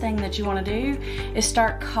last thing that you want to do is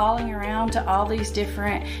start calling around to all these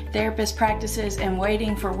different therapist practices and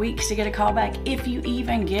waiting for weeks to get a call back, if you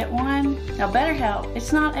even get one. Now, BetterHelp,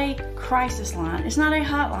 it's not a crisis line, it's not a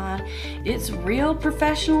hotline, it's real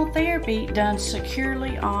professional therapy done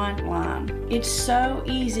securely online. It's so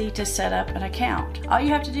easy to set up an account. All you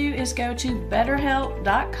have to do is go to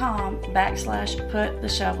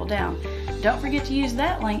betterhelp.com/puttheshoveldown. Don't forget to use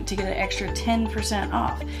that link to get an extra 10%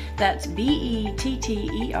 off. That's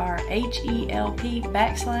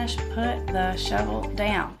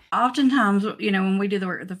BETTERHELP/put-the-shovel-down. Oftentimes, when we do the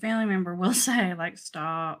work with the family member, we'll say, like,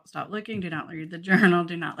 stop looking, do not read the journal,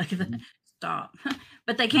 do not look at the stop.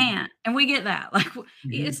 But they can't. And we get that. Like,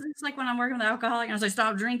 it's like when I'm working with an alcoholic and I say,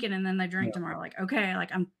 stop drinking, and then they drink tomorrow. Like, okay, like,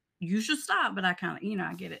 you should stop, but I kind of,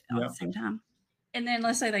 I get it all at the same time. And then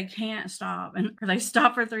let's say they can't stop, or they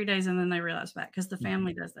stop for 3 days and then they relapse back, because the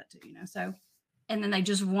family does that too, So, and then they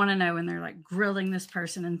just want to know, and they're like grilling this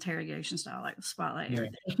person interrogation style, like spotlight,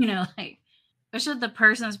 everything, like, what should the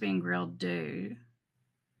person that's being grilled do? Should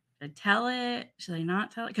they tell it? Should they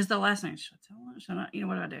not tell it? Because the last thing, should I tell it? Should I not?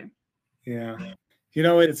 What do I do? Yeah.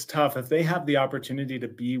 It's tough. If they have the opportunity to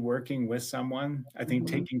be working with someone, I think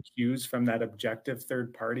taking cues from that objective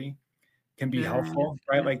third party can be helpful,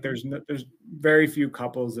 right? Like, there's very few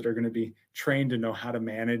couples that are going to be trained to know how to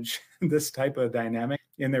manage this type of dynamic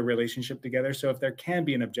in their relationship together. So if there can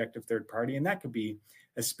be an objective third party, and that could be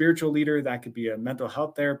a spiritual leader, that could be a mental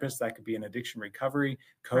health therapist, that could be an addiction recovery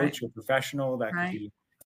coach or professional, that could be a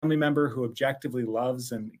family member who objectively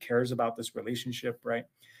loves and cares about this relationship, right?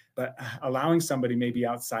 But allowing somebody maybe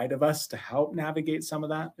outside of us to help navigate some of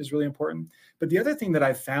that is really important. But the other thing that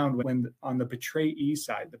I've found, when on the betrayee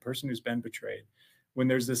side, the person who's been betrayed, when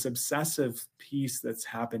there's this obsessive piece that's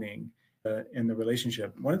happening in the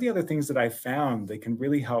relationship, one of the other things that I found that can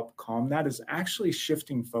really help calm that is actually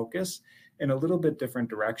shifting focus in a little bit different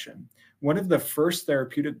direction. One of the first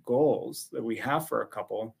therapeutic goals that we have for a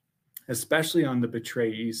couple, especially on the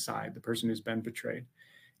betrayee side, the person who's been betrayed,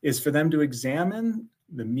 is for them to examine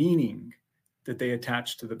the meaning that they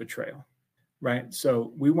attach to the betrayal, right?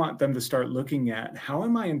 So we want them to start looking at, how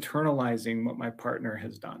am I internalizing what my partner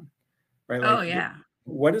has done, right? Like,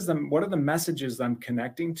 what are the messages I'm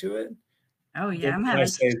connecting to it?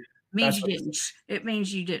 It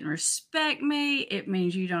means you didn't respect me. It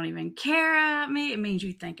means you don't even care about me. It means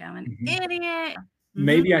you think I'm an idiot.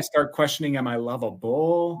 Maybe I start questioning, am I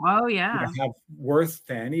lovable? Oh, Do I have worth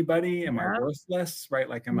to anybody? Am I worthless, right?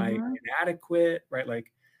 Like, am I inadequate, right? Like,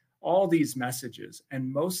 all these messages. And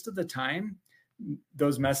most of the time,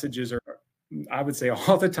 those messages are, I would say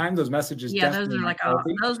all the time, those messages. Yeah, those are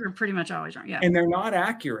those are pretty much always wrong. Yeah. And they're not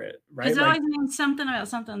accurate, right? It always means something about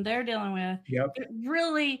something they're dealing with. Yep.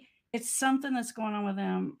 It's something that's going on with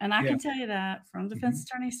them. And I can tell you that from the defense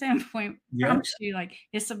attorney standpoint, promise you, like,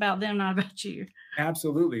 it's about them, not about you.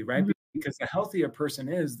 Absolutely, right? Because the healthier a person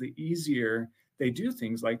is, the easier they do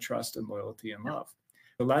things like trust and loyalty and love.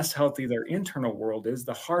 The less healthy their internal world is,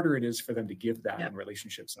 the harder it is for them to give that in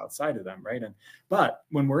relationships outside of them, right? But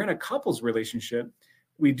when we're in a couple's relationship,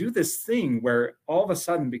 we do this thing where all of a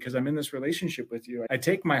sudden, because I'm in this relationship with you, I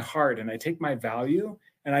take my heart and I take my value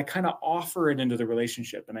and I kind of offer it into the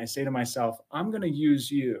relationship. And I say to myself, I'm going to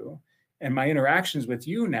use you and my interactions with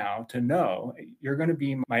you now to know you're going to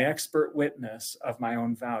be my expert witness of my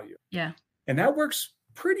own value. Yeah. And that works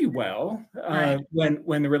pretty well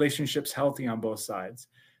when the relationship's healthy on both sides.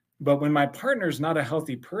 But when my partner's not a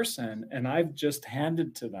healthy person and I've just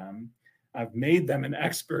handed to them, I've made them an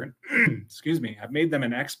expert, I've made them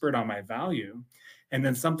an expert on my value. And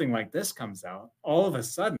then something like this comes out, all of a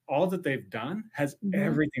sudden, all that they've done has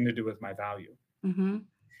everything to do with my value.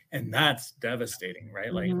 And that's devastating,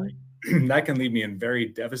 right? Like Mm-hmm. that can leave me in very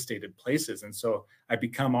devastated places. And so I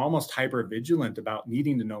become almost hyper vigilant about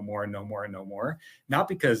needing to know more and know more and know more, not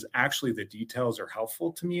because actually the details are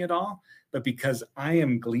helpful to me at all, but because I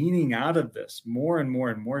am gleaning out of this more and more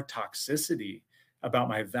and more toxicity about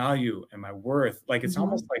my value and my worth. Like it's Mm-hmm.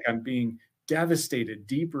 almost like I'm being devastated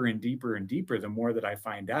deeper and deeper and deeper the more that I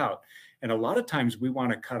find out. And a lot of times we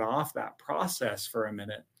want to cut off that process for a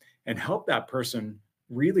minute and help that person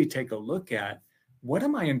really take a look at, what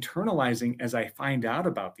am I internalizing as I find out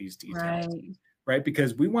about these details, right?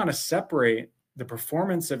 Because we want to separate the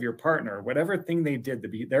performance of your partner, whatever thing they did,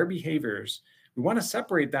 their behaviors, we want to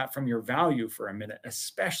separate that from your value for a minute,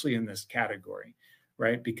 especially in this category,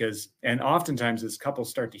 right? Because, and oftentimes as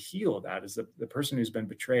couples start to heal that, as the person who's been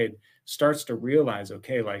betrayed starts to realize,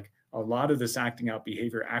 okay, like a lot of this acting out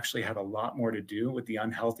behavior actually had a lot more to do with the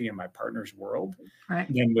unhealthy in my partner's world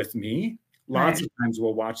than with me. Lots of times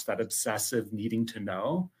we'll watch that obsessive needing to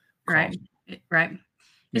know. Right.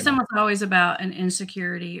 It's almost always about an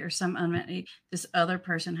insecurity or some unmet need this other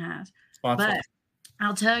person has. But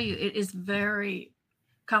I'll tell you, it is very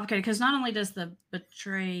complicated because not only does the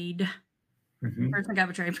betrayed person got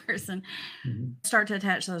betrayed person start to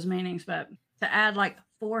attach those meanings, but to add like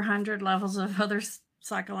 400 levels of other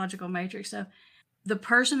psychological matrix stuff, the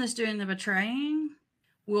person that's doing the betraying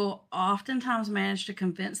will oftentimes manage to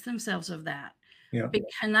convince themselves of that.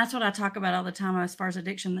 And that's what I talk about all the time as far as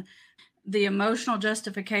addiction. The emotional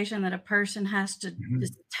justification that a person has to,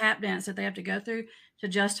 this tap dance that they have to go through to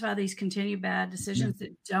justify these continued bad decisions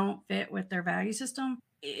that don't fit with their value system.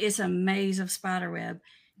 It's a maze of spider web.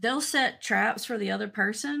 They'll set traps for the other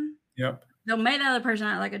person. They'll make the other person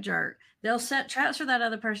act like a jerk. They'll set traps for that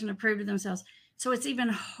other person to prove to themselves. So it's even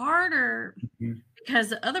harder because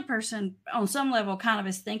the other person on some level kind of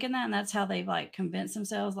is thinking that, and that's how they like convince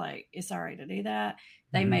themselves like it's all right to do that.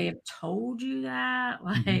 They may have told you that,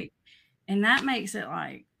 like, and that makes it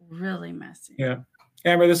like really messy.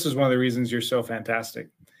 Amber, this is one of the reasons you're so fantastic.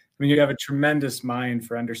 I mean, you have a tremendous mind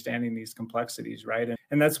for understanding these complexities, right?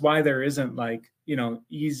 And that's why there isn't like,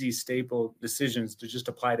 easy staple decisions to just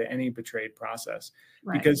apply to any betrayed process.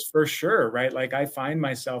 Because for sure, right? Like I find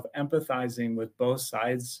myself empathizing with both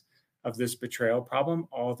sides of this betrayal problem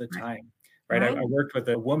all the time, right? I worked with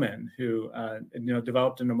a woman who,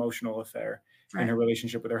 developed an emotional affair in her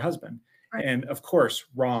relationship with her husband. And of course,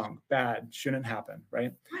 wrong, bad, shouldn't happen,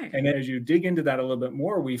 right? And as you dig into that a little bit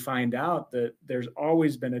more, we find out that there's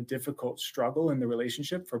always been a difficult struggle in the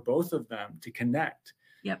relationship for both of them to connect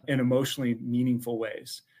in emotionally meaningful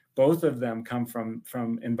ways. Both of them come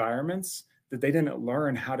from environments that they didn't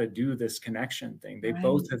learn how to do this connection thing. They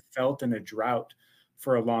both have felt in a drought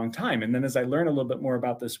for a long time. And then as I learn a little bit more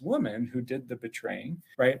about this woman who did the betraying,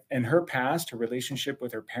 right? And her past, her relationship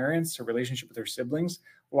with her parents, her relationship with her siblings,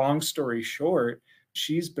 long story short,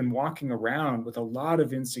 she's been walking around with a lot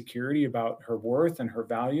of insecurity about her worth and her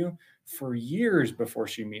value for years before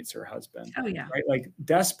she meets her husband. Right? Like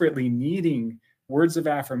desperately needing words of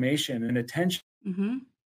affirmation and attention,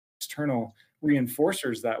 external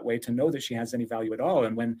reinforcers that way to know that she has any value at all.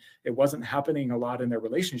 And when it wasn't happening a lot in their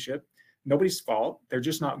relationship, nobody's fault. They're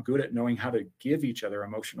just not good at knowing how to give each other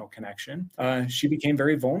emotional connection. She became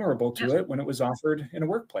very vulnerable to it when it was offered in a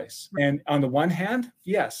workplace. And on the one hand,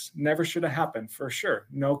 yes, never should have happened for sure.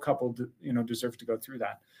 No couple, deserves to go through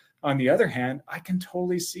that. On the other hand, I can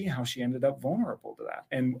totally see how she ended up vulnerable to that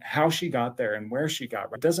and how she got there and where she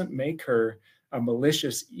got. It doesn't make her a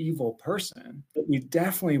malicious, evil person, but we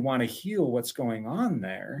definitely want to heal what's going on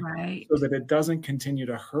there so that it doesn't continue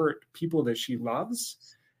to hurt people that she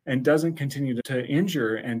loves and doesn't continue to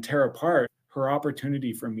injure and tear apart her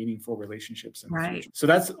opportunity for meaningful relationships in the future. So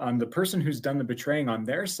that's on the person who's done the betraying on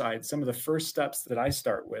their side. Some of the first steps that I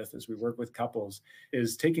start with as we work with couples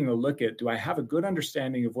is taking a look at, do I have a good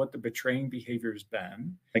understanding of what the betraying behavior has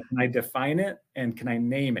been? Like, can I define it and can I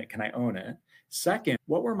name it? Can I own it? Second,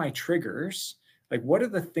 what were my triggers? Like, what are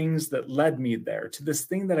the things that led me there to this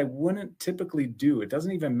thing that I wouldn't typically do? It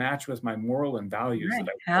doesn't even match with my moral and values.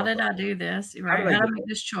 How did I do this? How did I make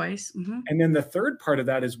this choice? And then the third part of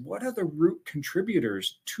that is, what are the root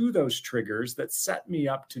contributors to those triggers that set me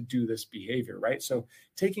up to do this behavior, right? So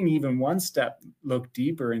taking even one step, look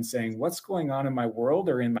deeper and saying, what's going on in my world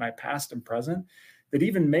or in my past and present that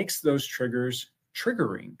even makes those triggers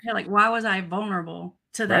triggering? Like, why was I vulnerable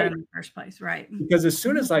to that in the first place? Because as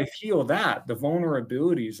soon as I heal that, the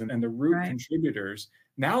vulnerabilities and the root contributors,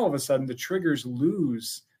 now all of a sudden the triggers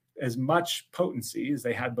lose as much potency as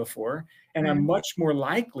they had before. And I'm much more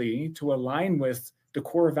likely to align with the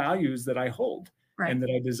core values that I hold. Right. and that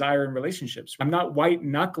I desire in relationships. I'm not white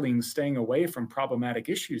knuckling staying away from problematic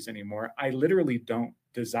issues anymore. I literally don't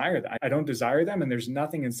desire that. I don't desire them, and there's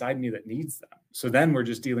nothing inside me that needs them. So then we're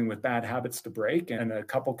just dealing with bad habits to break, and a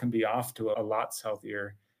couple can be off to a lot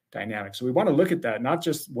healthier dynamic. So we want to look at that, not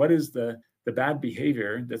just what is the bad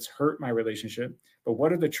behavior that's hurt my relationship, but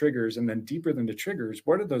what are the triggers? And then deeper than the triggers,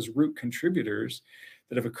 what are those root contributors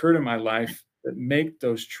that have occurred in my life that make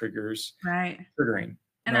those triggers triggering?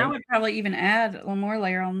 And I would probably even add a little more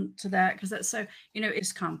layer on to that, because that's so,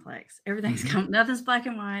 it's complex. Everything's nothing's black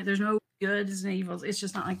and white. There's no goods and evils. It's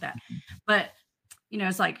just not like that. But,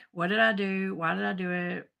 it's like, what did I do? Why did I do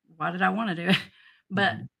it? Why did I want to do it?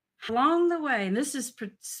 But along the way, and this is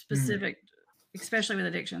specific, especially with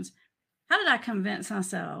addictions, how did I convince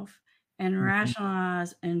myself and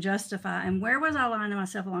rationalize and justify? And where was I lying to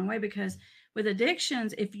myself along the way? Because with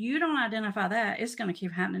addictions, if you don't identify that, it's going to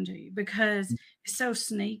keep happening to you because it's so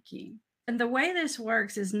sneaky. And the way this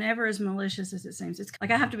works is never as malicious as it seems. It's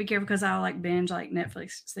like I have to be careful because I'll like binge like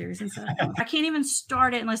Netflix series and stuff. I can't even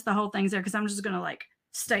start it unless the whole thing's there, because I'm just going to like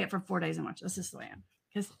stay up for 4 days and watch. That's just the way I am,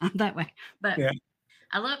 because I'm that way. But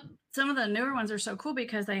I love some of the newer ones are so cool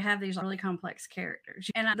because they have these really complex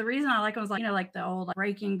characters. And the reason I like them was like, like the old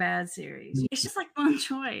Breaking Bad series. It's just like fun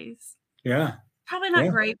choice. Yeah. Probably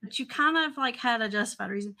not great, but you kind of like had a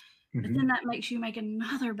justified reason. But then that makes you make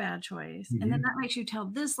another bad choice. And then that makes you tell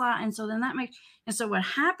this lie. And so then and so what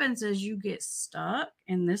happens is you get stuck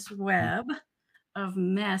in this web of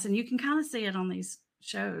mess. And you can kind of see it on these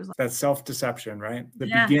shows. That self-deception, right?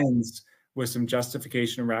 That begins with some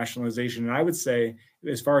justification and rationalization. And I would say,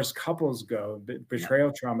 as far as couples go,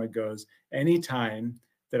 betrayal trauma goes, anytime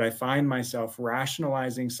that I find myself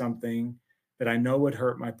rationalizing something that I know would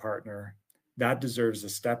hurt my partner, that deserves a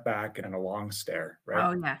step back and a long stare,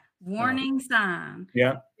 right? Oh, yeah. Warning sign.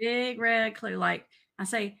 Yeah. Big red clue. Like I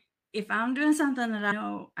say, if I'm doing something that I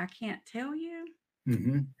know I can't tell you,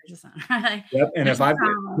 there's a sign. Right? Yep. And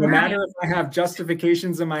no matter if I have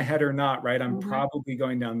justifications in my head or not, right, I'm probably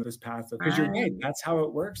going down this path of, because you're right, that's how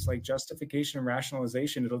it works. Like justification and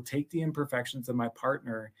rationalization, it'll take the imperfections of my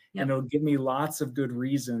partner and it'll give me lots of good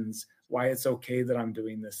reasons why it's okay that I'm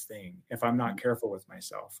doing this thing if I'm not careful with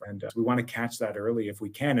myself. And we want to catch that early if we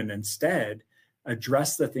can, and instead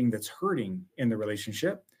address the thing that's hurting in the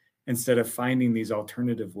relationship instead of finding these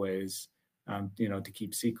alternative ways to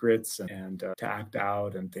keep secrets and to act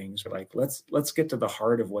out and things. Like, let's get to the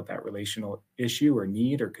heart of what that relational issue or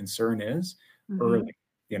need or concern is early,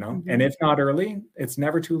 and if not early, it's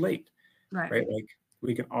never too late, right? Like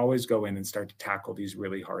we can always go in and start to tackle these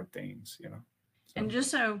really hard things, So. And just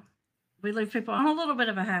so we leave people on a little bit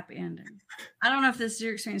of a happy ending. I don't know if this is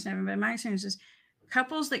your experience, Nevin, but my experience is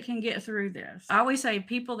couples that can get through this. I always say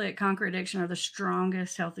people that conquer addiction are the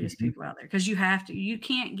strongest, healthiest people out there, because you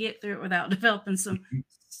can't get through it without developing some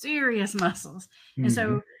serious muscles. And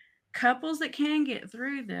so couples that can get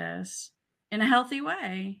through this in a healthy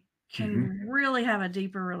way can really have a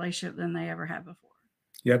deeper relationship than they ever had before.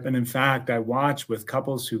 Yep. And in fact, I watch with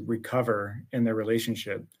couples who recover in their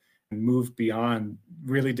relationship and move beyond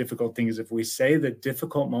really difficult things. If we say that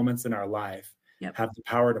difficult moments in our life have the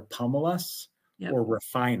power to pummel us, or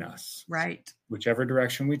refine us, right? Whichever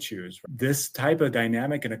direction we choose. This type of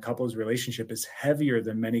dynamic in a couple's relationship is heavier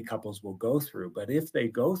than many couples will go through. But if they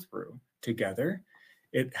go through together,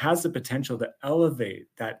 it has the potential to elevate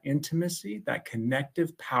that intimacy, that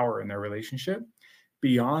connective power in their relationship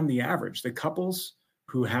beyond the average. The couples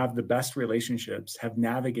who have the best relationships have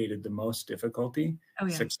navigated the most difficulty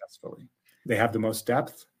successfully. They have the most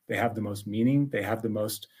depth. They have the most meaning. They have the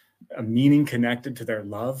most a meaning connected to their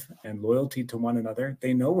love and loyalty to one another.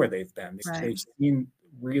 They know where they've been. They've seen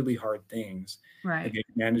really hard things, and they've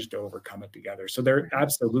managed to overcome it together. So there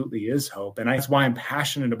absolutely is hope. And that's why I'm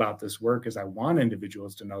passionate about this work, is I want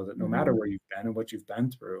individuals to know that no matter where you've been and what you've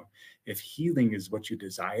been through, if healing is what you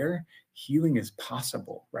desire, healing is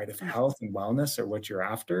possible, right? If health and wellness are what you're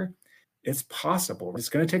after, it's possible. It's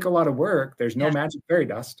going to take a lot of work. There's no magic fairy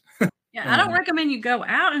dust. I don't recommend you go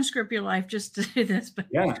out and script your life just to do this, but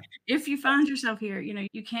if you find yourself here,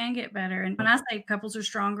 you can get better. And when I say couples are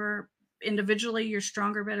stronger, individually, you're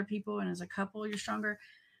stronger, better people. And as a couple, you're stronger.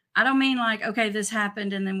 I don't mean like, okay, this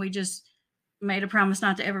happened and then we just made a promise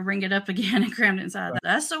not to ever bring it up again and crammed it inside.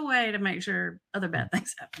 That's a way to make sure other bad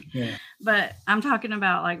things happen. But I'm talking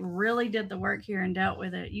about like really did the work here and dealt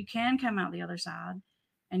with it. You can come out the other side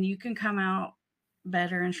and you can come out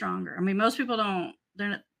better and stronger. I mean, most people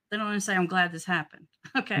they don't want to say, I'm glad this happened.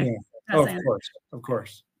 Okay. Of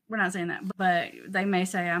course. We're not saying that, but they may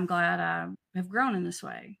say, I'm glad I have grown in this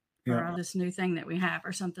way, or this new thing that we have,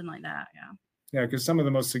 or something like that. Yeah. Yeah. Because some of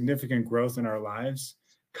the most significant growth in our lives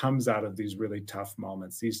comes out of these really tough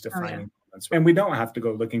moments, these defining moments. And we don't have to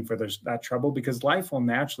go looking for that trouble, because life will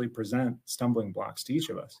naturally present stumbling blocks to each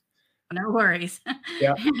of us. No worries.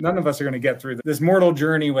 Yeah, none of us are going to get through this mortal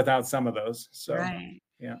journey without some of those. So, right.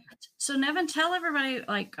 Yeah. So Nevin, tell everybody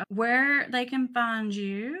like where they can find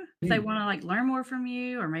you if they want to like learn more from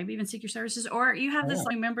you, or maybe even seek your services, or you have this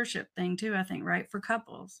like membership thing too, I think, right? For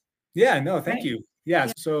couples. Yeah, no, thank you.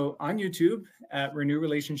 Yeah. So on YouTube at Renew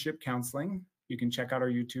Relationship Counseling, you can check out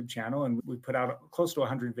our YouTube channel, and we put out close to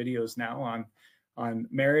 100 videos now on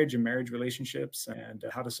marriage and marriage relationships and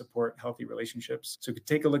how to support healthy relationships. So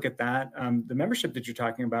take a look at that. The membership that you're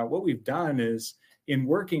talking about, what we've done is, in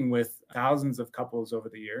working with thousands of couples over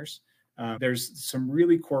the years, there's some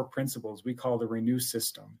really core principles we call the Renew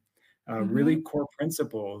system. Really core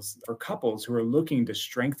principles for couples who are looking to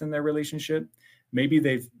strengthen their relationship. Maybe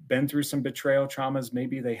they've been through some betrayal traumas,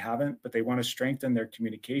 maybe they haven't, but they want to strengthen their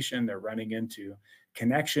communication. They're running into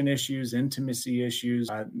connection issues, intimacy issues,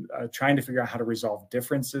 trying to figure out how to resolve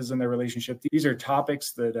differences in their relationship. These are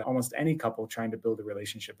topics that almost any couple trying to build a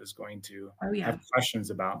relationship is going to have questions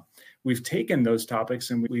about. We've taken those topics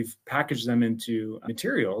and we've packaged them into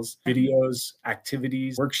materials, videos,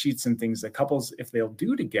 activities, worksheets, and things that couples, if they'll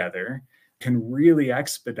do together, can really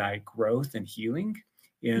expedite growth and healing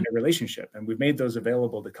in a relationship. And we've made those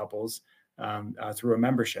available to couples through a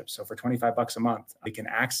membership. So for $25 a month, they can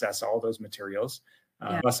access all those materials,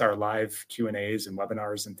 plus our live Q&As and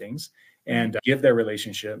webinars and things, and give their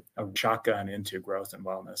relationship a shotgun into growth and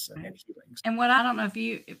wellness and healing. And what, I don't know if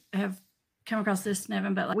you have come across this,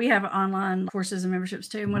 Nevin, but like, we have online courses and memberships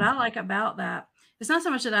too. And what I like about that, it's not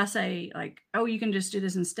so much that I say like, oh, you can just do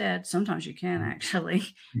this instead. Sometimes you can actually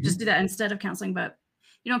just do that instead of counseling. But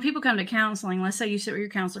you know, people come to counseling, let's say you sit with your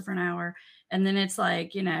counselor for an hour, and then it's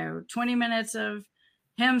like, 20 minutes of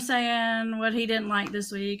him saying what he didn't like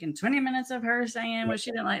this week, and 20 minutes of her saying what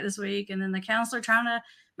she didn't like this week. And then the counselor trying to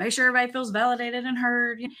make sure everybody feels validated and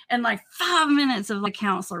heard. And like 5 minutes of like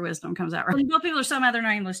counselor wisdom comes out. Right? Well, people are so mad they're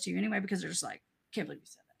not even listening to you anyway, because they're just like, can't believe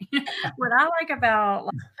you said that. What I like about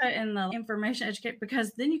like putting the information educate,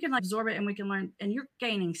 because then you can like absorb it and we can learn, and you're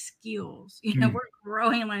gaining skills. We're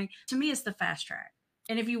growing and learning. To me, it's the fast track.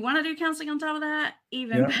 And if you want to do counseling on top of that,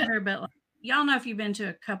 even better. But like, y'all know, if you've been to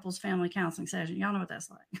a couples family counseling session, y'all know what that's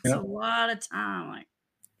like. It's a lot of time. Like,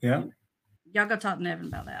 y'all go talk to Nevin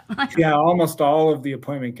about that. Almost all of the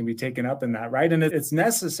appointment can be taken up in that, right? And it's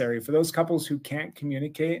necessary for those couples who can't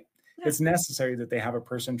communicate. It's necessary that they have a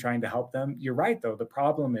person trying to help them. You're right, though. The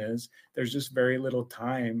problem is there's just very little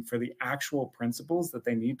time for the actual principles that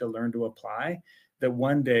they need to learn to apply, that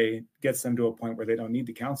one day gets them to a point where they don't need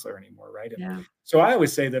the counselor anymore, right? So I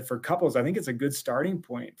always say that for couples, I think it's a good starting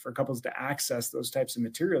point for couples to access those types of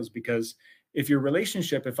materials, because if your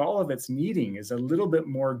relationship, if all of it's needing is a little bit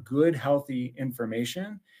more good, healthy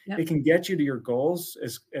information, it can get you to your goals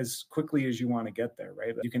as quickly as you want to get there,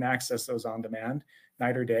 right? You can access those on demand,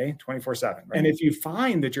 night or day, 24/7. Right? And if you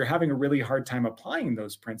find that you're having a really hard time applying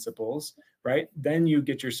those principles, right, then you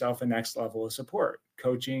get yourself a next level of support,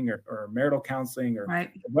 coaching or marital counseling or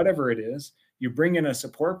whatever it is. You bring in a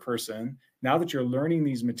support person. Now that you're learning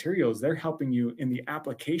these materials, they're helping you in the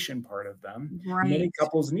application part of them. Many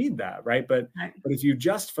couples need that, right? But if you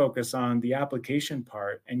just focus on the application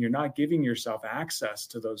part and you're not giving yourself access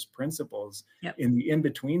to those principles in the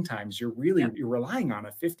in-between times, you're relying on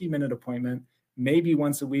a 50-minute appointment, maybe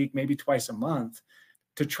once a week, maybe twice a month,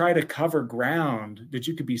 to try to cover ground that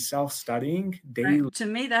you could be self-studying daily. To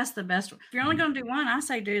me, that's the best. If you're only going to do one, I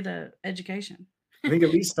say do the education. I think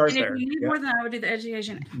at least start there. If you need more than I would do the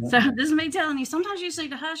education. So this is me telling you, sometimes you just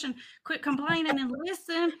need to hush and quit complaining and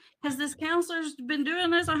listen, because this counselor's been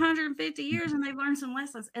doing this 150 years and they've learned some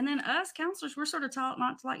lessons. And then us counselors, we're sort of taught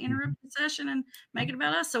not to like interrupt the session and make it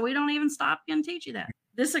about us. So we don't even stop and teach you that.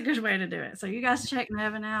 This is a good way to do it. So you guys check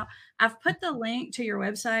Nevin out. I've put the link to your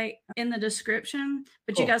website in the description,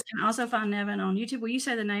 but you guys can also find Nevin on YouTube. Will you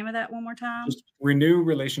say the name of that one more time? Just Renew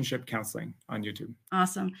Relationship Counseling on YouTube.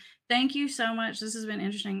 Awesome. Thank you so much. This has been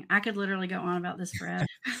interesting. I could literally go on about this forever.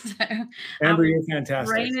 So, Amber, you're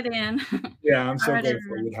fantastic. Rein it in. I'm so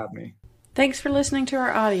grateful you'd have me. Thanks for listening to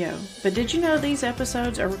our audio. But did you know these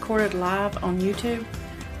episodes are recorded live on YouTube?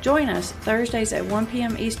 Join us Thursdays at 1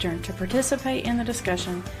 p.m. Eastern to participate in the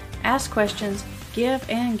discussion, ask questions, give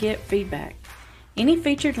and get feedback. Any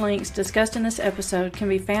featured links discussed in this episode can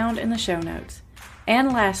be found in the show notes.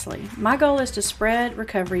 And lastly, my goal is to spread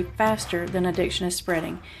recovery faster than addiction is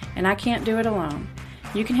spreading, and I can't do it alone.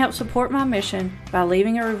 You can help support my mission by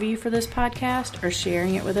leaving a review for this podcast or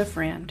sharing it with a friend.